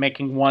now by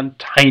making one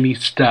tiny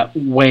step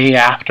way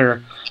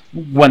after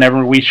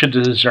whenever we should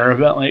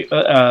deserve it? Like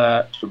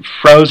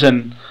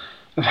Frozen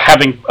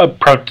having a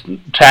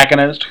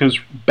protagonist whose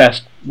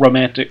best not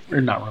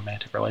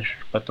romantic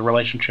relationship, but the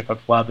relationship of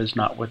love is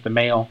not with the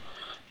male,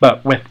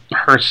 but with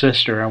her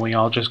sister, and we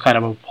all just kind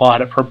of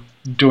applaud it for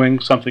doing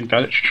something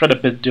that it should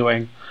have been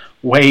doing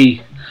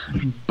way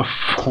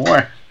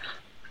before.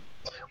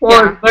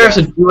 Well, it's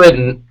better to do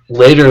it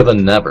later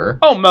than never.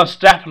 Oh, most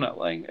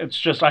definitely. It's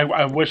just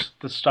I wish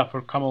this stuff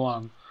would come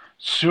along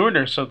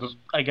sooner, so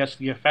I guess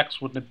the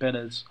effects wouldn't have been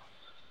as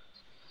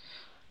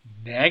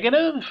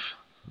negative.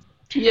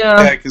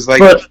 Yeah, because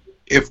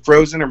if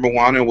Frozen or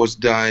Moana was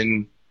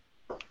done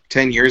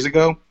 10 years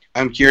ago,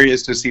 I'm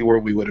curious to see where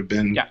we would have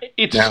been. Yeah,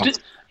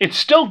 it's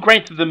still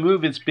great that the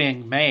movie is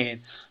being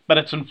made, but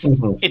it's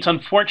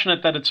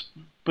unfortunate that it's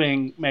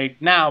being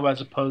made now as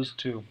opposed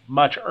to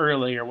much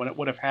earlier when it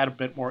would have had a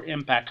bit more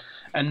impact.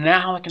 And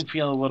now I can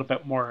feel a little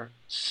bit more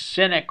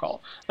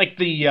cynical. Like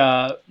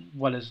the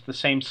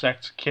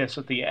same-sex kiss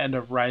at the end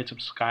of Rise of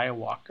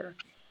Skywalker.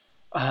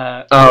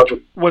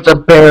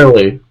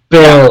 Barely.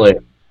 Yeah,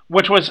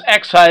 which was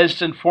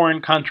excised in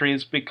foreign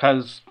countries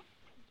because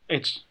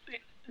it's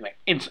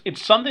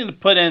something to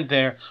put in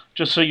there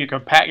just so you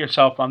can pat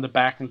yourself on the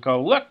back and go,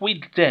 look,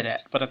 we did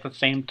it. But at the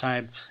same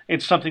time,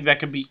 it's something that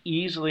can be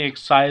easily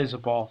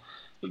excisable,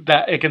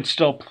 that it can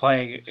still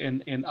play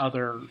in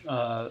other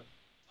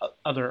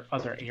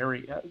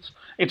areas.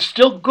 It's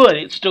still good.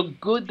 It's still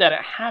good that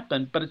it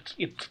happened, but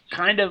it's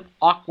kind of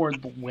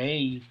awkward the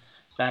way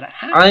that it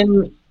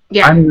happened.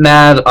 I'm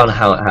mad on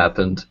how it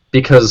happened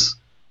because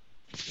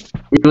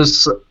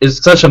it's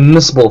such a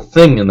missable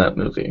thing in that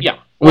movie. Yeah.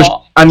 Which,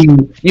 I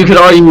mean, you could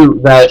argue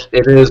that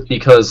it is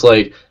because,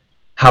 like,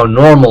 how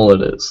normal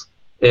it is.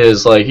 It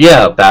is like,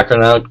 yeah,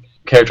 background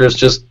characters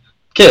just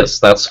kiss.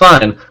 That's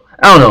fine.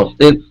 I don't know.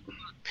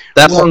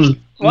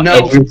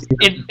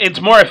 It's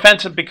more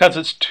offensive because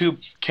it's two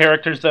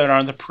characters that are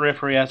on the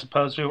periphery as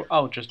opposed to,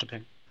 just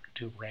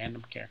two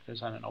random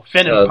characters. I don't know.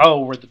 Finn and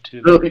Poe were the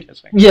two that were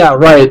kissing. Yeah,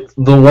 right.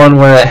 The one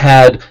where it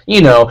had,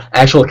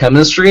 actual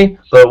chemistry,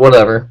 but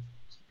whatever.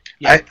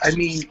 Yeah. I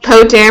mean...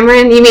 Poe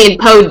Dameron? You mean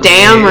Poe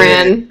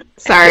Dameron. Yeah.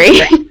 Sorry.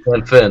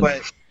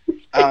 But,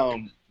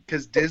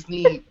 because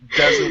Disney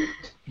doesn't...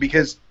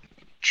 Because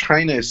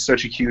China is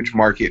such a huge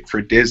market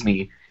for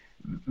Disney,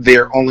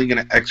 they're only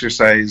going to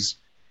exercise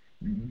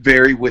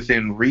very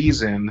within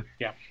reason,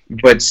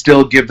 but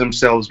still give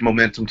themselves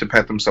momentum to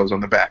pat themselves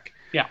on the back.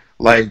 Yeah.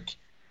 Like,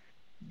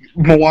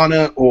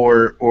 Moana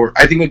or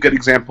I think a good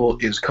example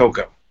is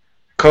Coco.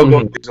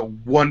 Coco is a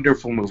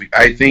wonderful movie.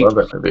 I think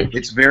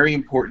it's very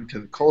important to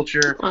the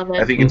culture.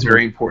 I think it's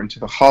very important to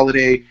the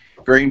holiday,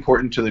 very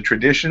important to the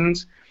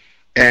traditions.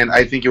 And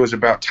I think it was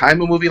about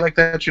time a movie like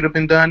that should have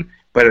been done.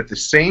 But at the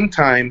same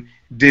time,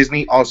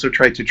 Disney also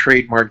tried to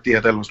trademark Dia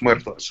de los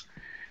Muertos.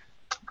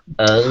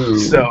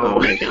 Oh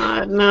my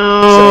God,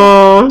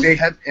 no. So they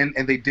had, and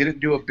they didn't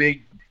do a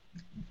big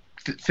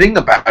thing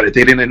about it.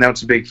 They didn't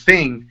announce a big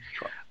thing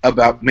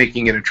about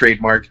making it a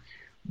trademark.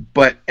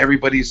 But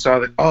everybody saw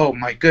that, oh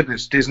my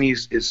goodness, Disney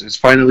is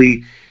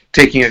finally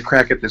taking a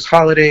crack at this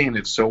holiday, and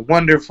it's so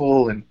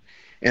wonderful, and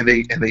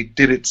they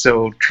did it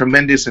so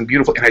tremendous and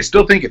beautiful. And I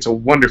still think it's a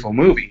wonderful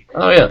movie.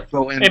 Oh yeah.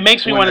 So it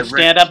makes me want to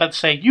stand up and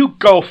say, "You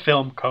go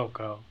film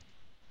Coco."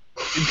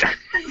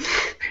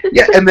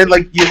 Yeah, and then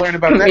you learn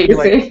about that, you're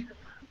like,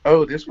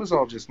 oh, this was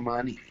all just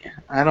money.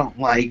 I don't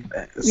like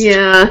this.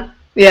 Yeah.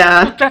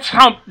 That's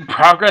how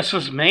progress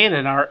is made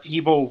in our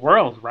evil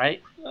world,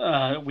 right?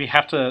 we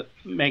have to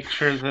make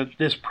sure that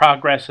this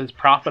progress is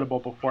profitable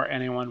before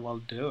anyone will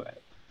do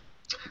it.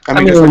 I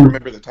mean, just like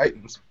Remember the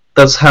Titans.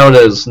 That's how it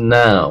is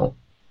now.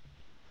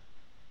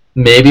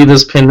 Maybe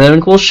this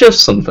pandemic will shift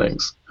some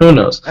things. Who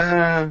knows?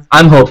 I'm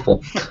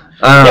hopeful.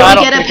 I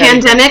don't Get a think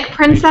anything- pandemic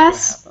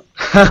princess?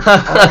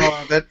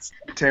 Oh, that's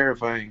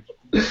terrifying.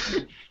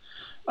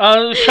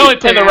 Shall we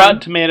play the Rotten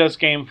Tomatoes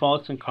game,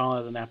 folks, and call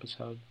it an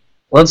episode?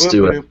 Let's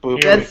do it.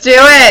 Let's do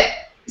it!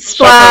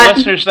 So for Splat!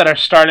 listeners that are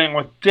starting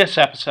with this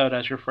episode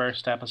as your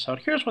first episode,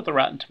 here's what the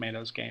Rotten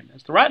Tomatoes game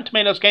is. The Rotten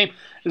Tomatoes game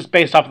is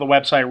based off of the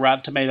website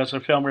Rotten Tomatoes, a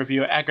film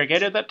review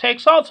aggregator that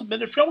takes all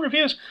submitted film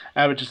reviews,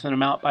 averages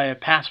them out by a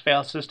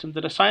pass-fail system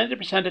that assigns a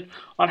percentage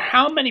on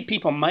how many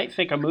people might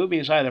think a movie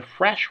is either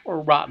fresh or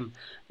rotten.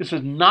 This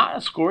is not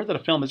a score that a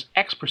film is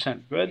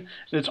X% good.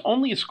 It's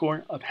only a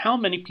score of how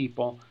many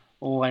people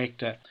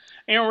liked it.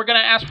 And we're going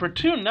to ask for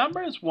two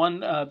numbers,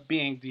 one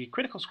being the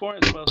critical score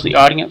as well as the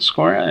audience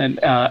score. And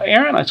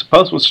Aaron, I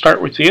suppose we'll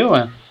start with you,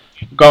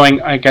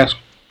 going, I guess,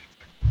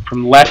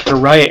 from left to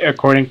right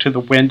according to the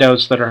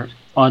windows that are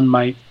on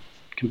my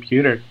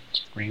computer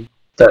screen.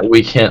 That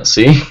we can't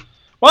see.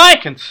 Well, I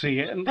can see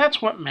it, and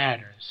that's what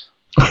matters.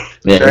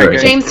 Yeah, Sorry, right.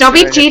 guys. James, don't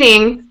be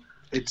cheating.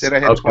 It said I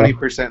had Okay.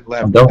 20%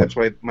 left. Don't. That's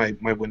why my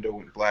window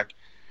went black.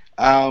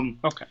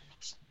 Okay.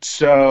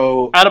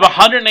 So Out of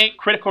 108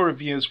 critical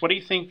reviews, what do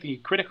you think the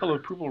critical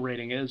approval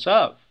rating is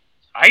of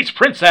Ice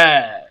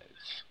Princess?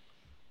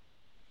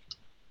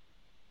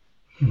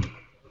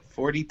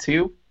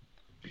 42.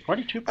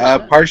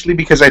 42%. Partially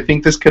because I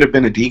think this could have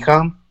been a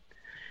decom,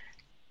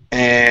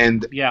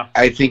 and Yeah.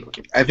 I think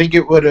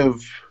it would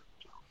have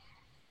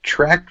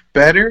tracked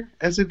better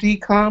as a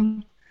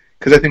decom,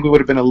 because I think we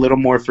would have been a little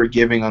more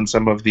forgiving on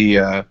some of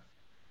the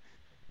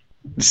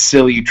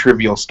silly,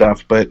 trivial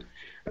stuff. But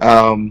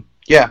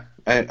yeah,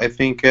 I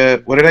think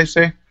what did I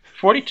say?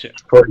 42.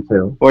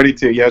 42.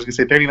 42. Yeah, I was gonna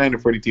say 39 or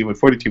 42, but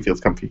 42 feels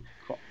comfy.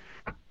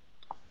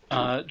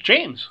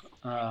 James,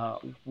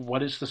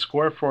 what is the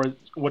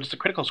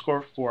critical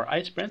score for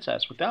Ice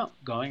Princess without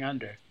going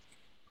under?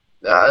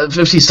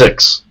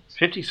 56.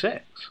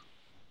 56.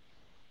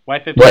 Why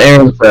 56? What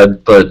Aaron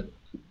said, but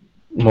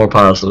more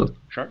positive.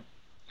 Sure.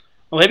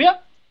 Olivia?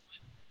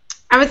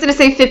 I was going to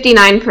say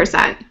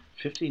 59%.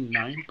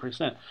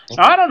 59%.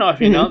 Now, I don't know if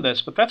you know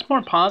this, but that's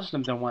more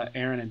positive than what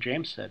Aaron and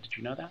James said. Did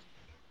you know that?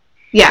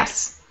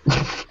 Yes.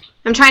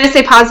 I'm trying to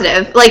say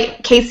positive.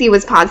 Like, Casey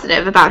was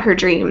positive about her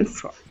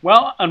dreams.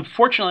 Well,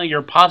 unfortunately,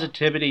 your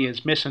positivity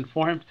is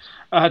misinformed.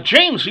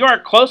 James, you are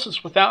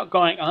closest without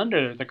going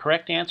under. The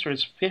correct answer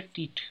is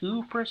 52%.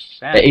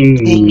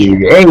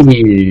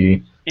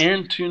 Hey.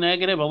 Aaron, too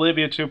negative.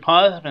 Olivia, too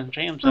positive. And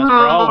James, as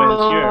per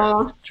always,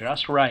 you're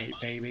just right,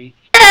 baby.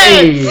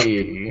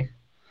 Hey.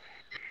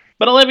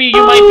 But Olivia,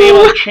 you might be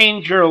able to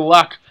change your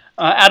luck.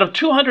 Out of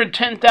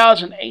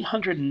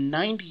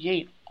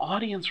 210,898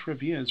 audience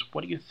reviews,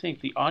 what do you think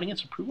the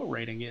audience approval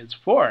rating is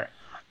for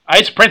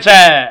Ice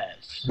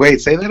Princess? Wait,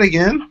 say that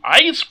again?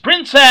 Ice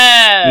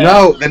Princess!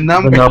 No, the The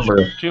number.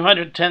 number.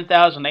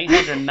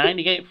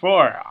 210,898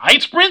 for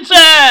Ice Princess!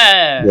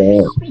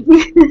 Yeah.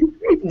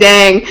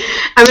 Dang.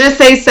 I'm going to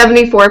say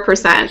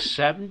 74%.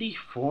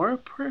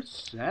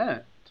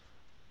 74%.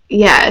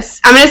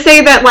 Yes. I'm going to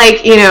say that,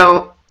 like, you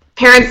know,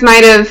 parents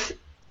might have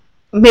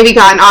maybe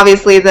gotten,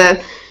 obviously,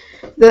 the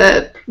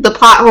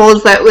plot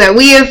holes that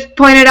we have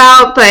pointed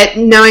out, but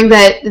knowing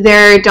that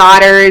their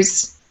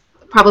daughters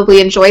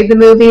probably enjoyed the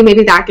movie,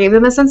 maybe that gave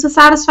them a sense of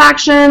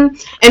satisfaction.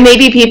 And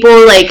maybe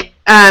people, like,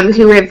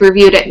 who have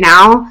reviewed it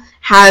now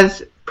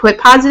have put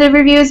positive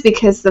reviews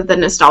because of the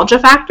nostalgia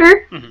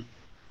factor. Mhm.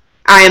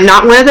 I am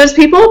not one of those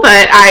people,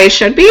 but I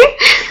should be.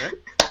 Sure.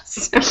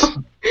 So...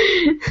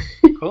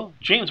 Cool.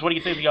 James, what do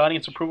you think the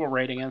audience approval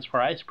rating is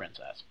for Ice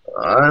Princess?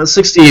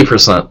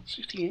 68%.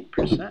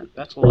 68%.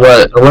 That's a lot.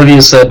 What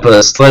Olivia said,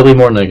 but slightly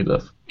more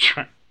negative.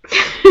 Sure.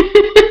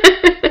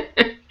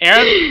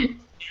 Aaron?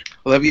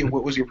 Olivia,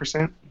 what was your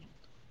percent?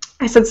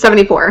 I said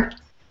 74.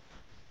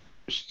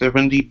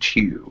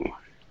 72.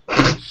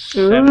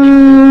 70.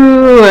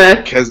 Ooh.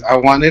 Because I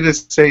wanted to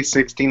say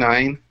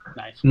 69.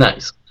 Nice.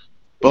 Nice.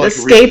 But The like,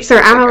 skates are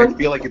like, I out.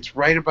 feel like it's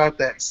right about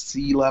that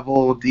C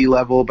level, D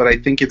level, but I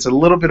think it's a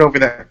little bit over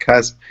that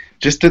cusp.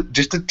 Just a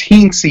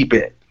teensy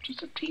bit.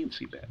 Just a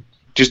teensy bit.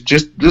 Just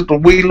a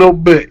wee little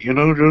bit, you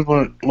know, just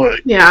like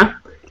Yeah.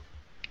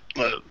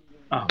 Oh.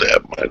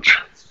 that much.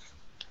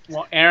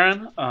 Well,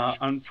 Aaron,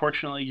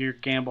 unfortunately, your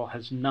gamble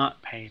has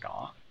not paid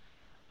off.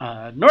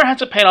 Nor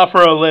has it paid off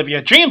for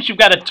Olivia. James, you've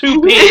got a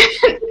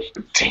 2-piece.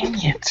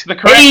 Dang it. The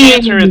correct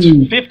answer is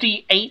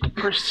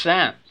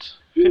 58%.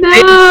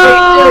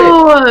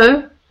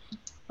 No.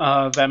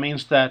 That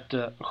means that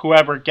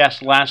whoever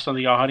guessed last on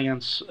the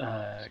audience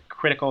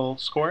critical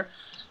score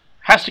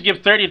has to give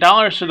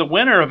 $30 to the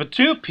winner of a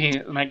 2-piece,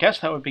 and I guess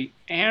that would be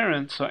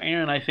Aaron. So,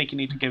 Aaron, I think you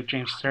need to give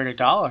James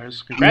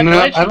 $30.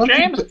 Congratulations,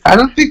 James! I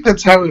don't think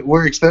that's how it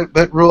works.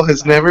 That rule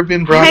has never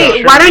been brought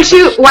Hey, up.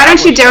 why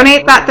don't you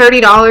donate that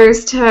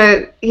 $30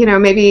 to, you know,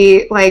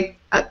 maybe like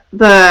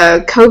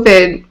the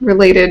COVID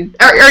related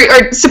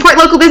or support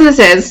local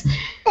businesses.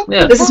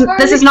 Yeah. This is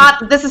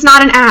not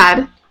an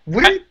ad.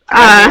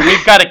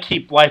 We've got to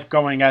keep life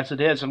going as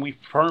it is, and we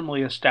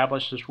firmly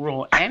established this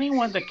rule.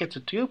 Anyone that gets a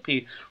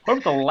 2P,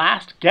 whoever the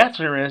last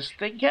guesser is,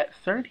 they get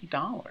 $30.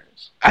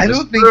 I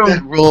don't think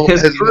that rule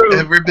has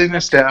ever been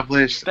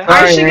established.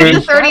 I should get the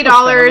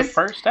 $30.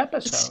 First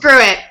episode. Screw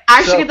it.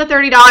 I should get the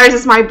 $30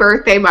 as my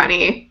birthday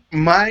money.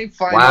 My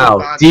final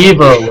Wow,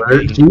 diva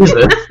alert,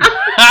 Jesus.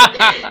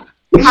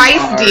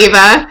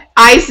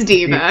 Ice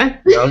diva.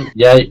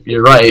 Yeah,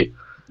 you're right.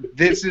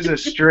 This is a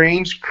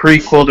strange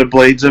prequel to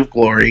Blades of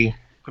Glory.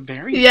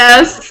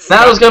 Yes.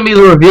 That was going to be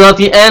the reveal at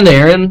the end,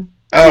 Aaron.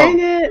 Dang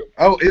it.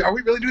 Oh, are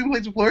we really doing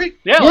Blades of Glory?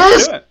 Yeah, Yes.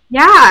 let's do it.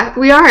 Yeah,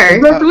 we are.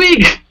 Next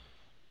week.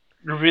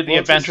 Review the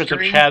adventures of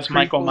Chaz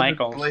Michael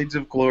Michaels. Blades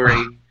of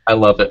Glory. I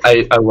love it.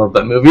 I love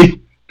that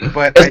movie.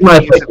 But It's my I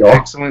think it's pick, an y'all.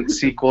 excellent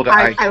sequel to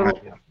I- I,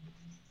 Tonya.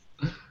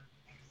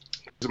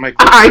 It's my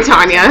I,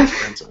 Tonya.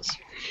 Princess.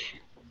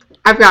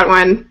 I've got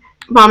one.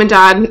 Mom and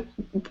Dad,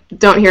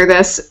 don't hear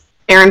this.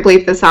 Aaron,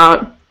 bleep this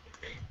out.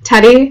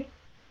 Teddy,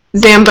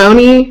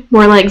 Zamboni,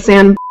 more like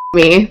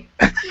Zambomi.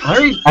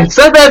 I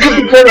said that at the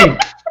beginning.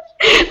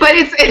 But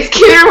it's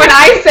cuter when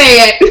I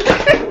say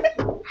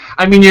it.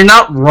 I mean, you're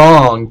not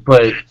wrong,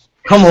 but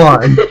come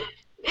on.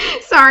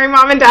 Sorry,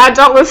 Mom and Dad,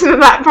 don't listen to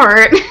that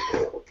part.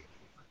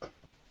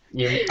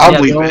 I'll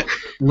believe don't it.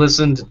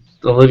 Listen to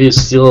Olivia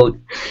Steele.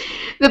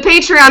 The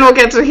Patreon will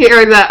get to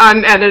hear the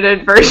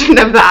unedited version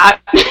of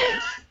that.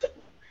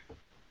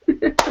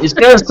 It's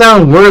gonna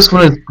sound worse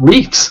when it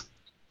leaks.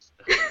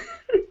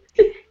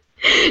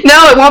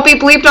 No, it won't be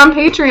bleeped on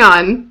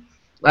Patreon.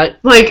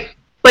 Like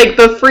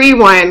the free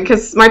one,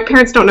 because my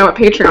parents don't know what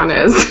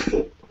Patreon is.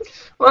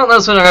 Well,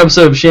 that's been our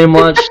episode of Shame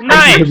Watch.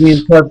 Nice. Thank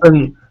you for being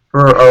present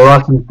for our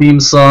rockin' theme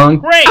song.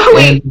 Great. Oh,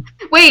 And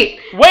Wait,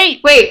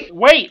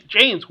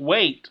 James,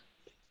 wait.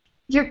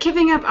 You're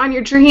giving up on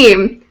your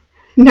dream.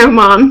 No,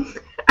 Mom.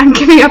 I'm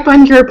giving up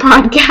on your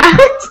podcast.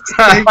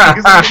 Thank you,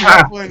 'cause I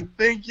have one.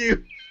 Thank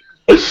you.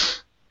 That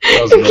was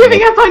I'm amazing.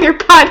 giving up on your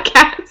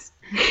podcast.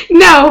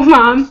 No,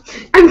 Mom.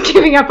 I'm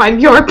giving up on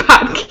your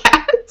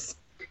podcast.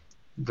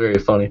 Very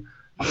funny.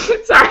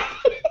 Sorry.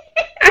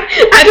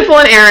 I had to pull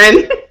an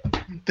Aaron.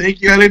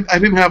 Thank you. I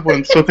didn't have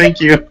one, so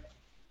thank you.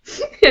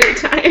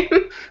 Anytime.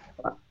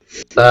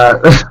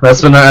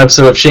 That's been our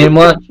episode of Shame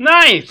Watch.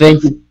 Nice.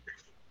 Thank you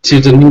to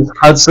Denise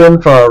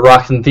Hudson for our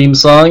rockin' theme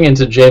song, and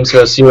to James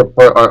Garcia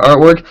for our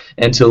artwork,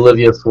 and to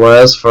Olivia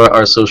Flores for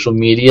our social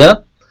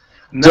media.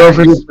 Don't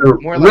forget to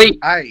More like rate.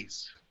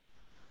 ice.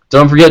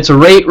 Don't forget to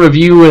rate,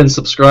 review, and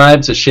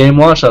subscribe to Shame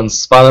Watch on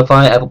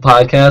Spotify, Apple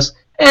Podcasts,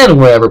 and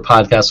wherever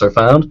podcasts are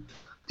found.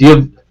 Do you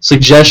have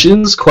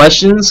suggestions,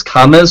 questions,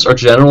 comments, or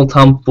general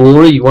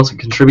tomfoolery you want to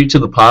contribute to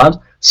the pod?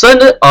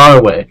 Send it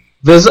our way.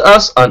 Visit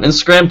us on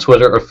Instagram,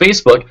 Twitter, or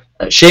Facebook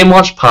at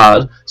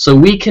ShameWatchPod so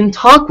we can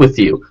talk with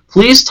you.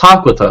 Please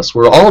talk with us.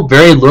 We're all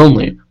very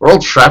lonely. We're all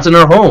trapped in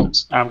our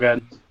homes. I'm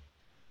good.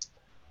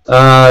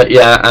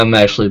 Yeah, I'm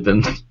actually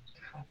been...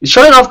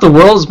 Shutting off the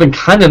world has been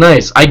kind of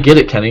nice. I get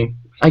it, Kenny.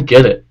 I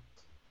get it.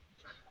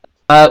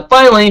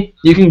 Finally,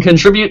 you can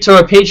contribute to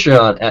our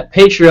Patreon at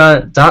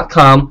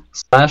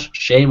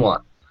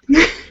patreon.com/ShameWatch.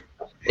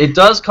 It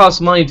does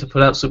cost money to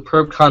put out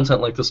superb content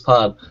like this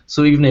pod,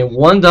 so even a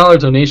 $1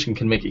 donation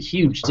can make a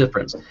huge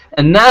difference.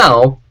 And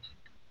now,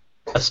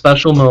 a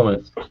special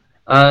moment.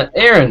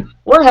 Aaron,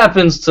 what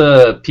happens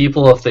to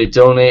people if they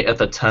donate at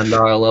the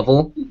 $10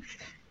 level?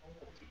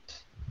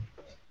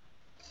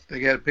 They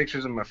got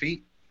pictures of my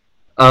feet.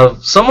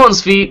 Of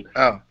someone's feet.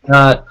 Oh.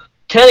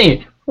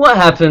 Kenny, what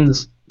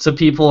happens to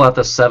people at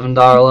the $7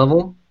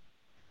 level?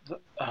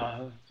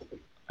 I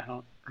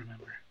don't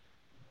remember.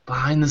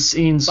 Behind the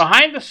scenes.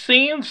 Behind the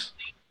scenes?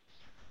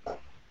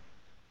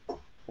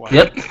 What?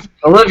 Yep.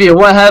 Olivia,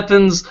 what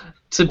happens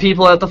to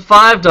people at the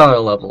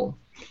 $5 level?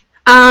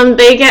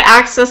 They get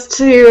access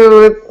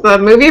to the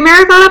movie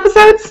marathon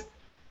episodes.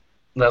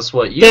 That's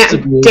what used to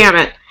be. Damn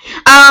it.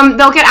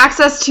 They'll get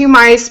access to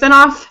my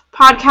spin-off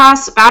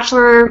podcast,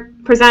 Bachelor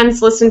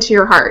Presents Listen to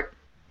Your Heart.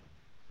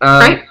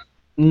 Right?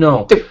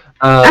 No.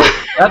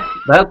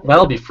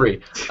 That'll be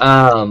free.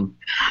 I thought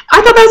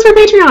that was for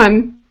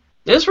Patreon.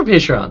 It is for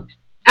Patreon.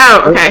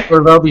 Oh, okay.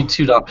 Or that'll be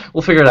 $2.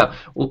 We'll figure it out.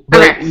 But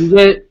Okay. you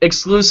get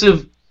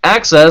exclusive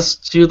access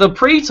to the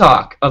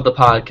pre-talk of the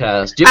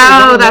podcast.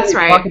 Oh, that's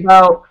right. Talk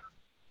about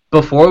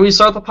before we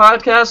start the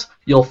podcast,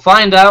 you'll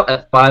find out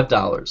at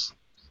 $5.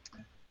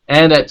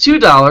 And at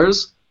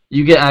 $2,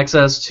 you get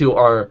access to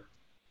our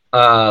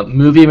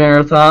movie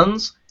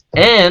marathons,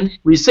 and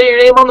we say your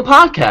name on the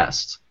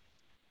podcast.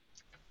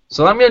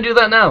 So I'm going to do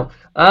that now.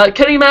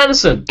 Kenny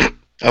Madison.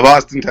 Of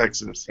Austin,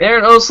 Texas.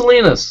 Aaron O.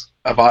 Salinas.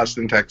 Of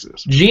Austin,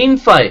 Texas. Gene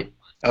Fight.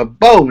 Of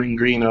Bowling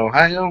Green,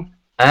 Ohio.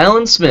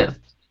 Alan Smith.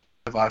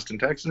 Of Austin,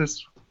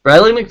 Texas.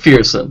 Bradley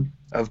McPherson.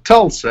 Of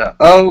Tulsa,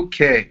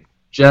 okay.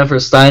 Jennifer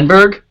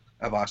Steinberg.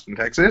 Of Austin,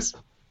 Texas.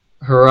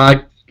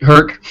 Herc.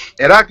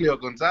 Heraclio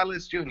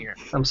Gonzalez Jr.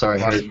 I'm sorry,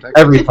 Of Austin, Herc. Texas.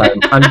 Every time.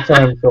 I'm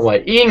sorry I'm so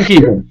white. Ian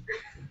Keegan.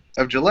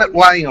 Of Gillette,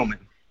 Wyoming.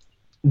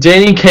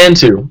 Danny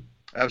Cantu.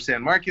 of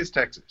San Marcos,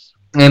 Texas.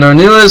 And our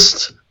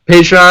newest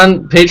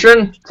patron,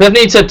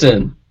 Tiffany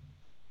Tipton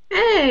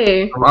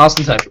Hey, from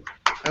Austin, Texas.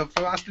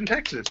 From Austin,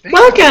 Texas. Thank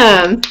you.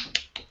 welcome.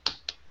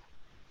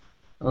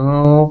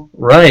 All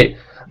right.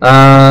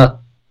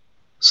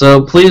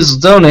 So please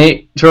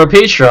donate to our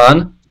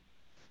Patreon,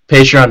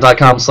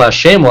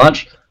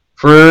 patreon.com/shamewatch,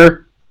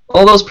 for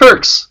all those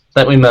perks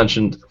that we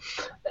mentioned.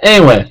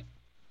 Anyway,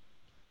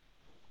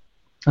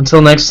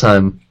 until next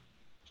time,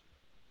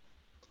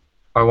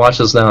 our watch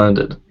has now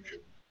ended.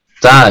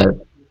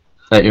 Dive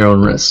at your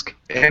own risk.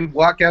 And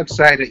walk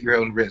outside at your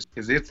own risk,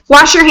 because it's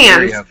Wash your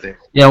scary hands. out there.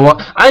 Yeah, well,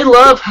 I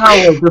love how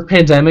like, this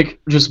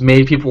pandemic just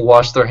made people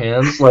wash their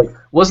hands. Like,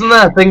 wasn't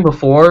that a thing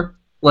before?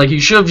 Like, you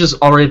should have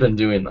just already been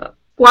doing that.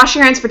 Wash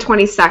your hands for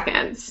 20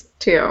 seconds,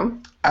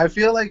 too. I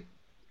feel like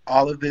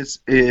all of this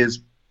is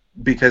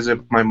because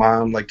of my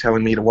mom like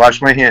telling me to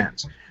wash my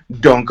hands.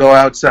 Don't go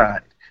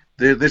outside.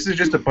 This is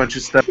just a bunch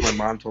of stuff my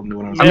mom told me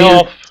when I was a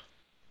Milf.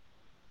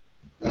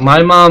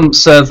 My mom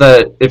said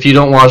that if you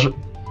don't wash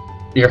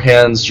your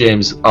hands,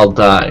 James, I'll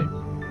die.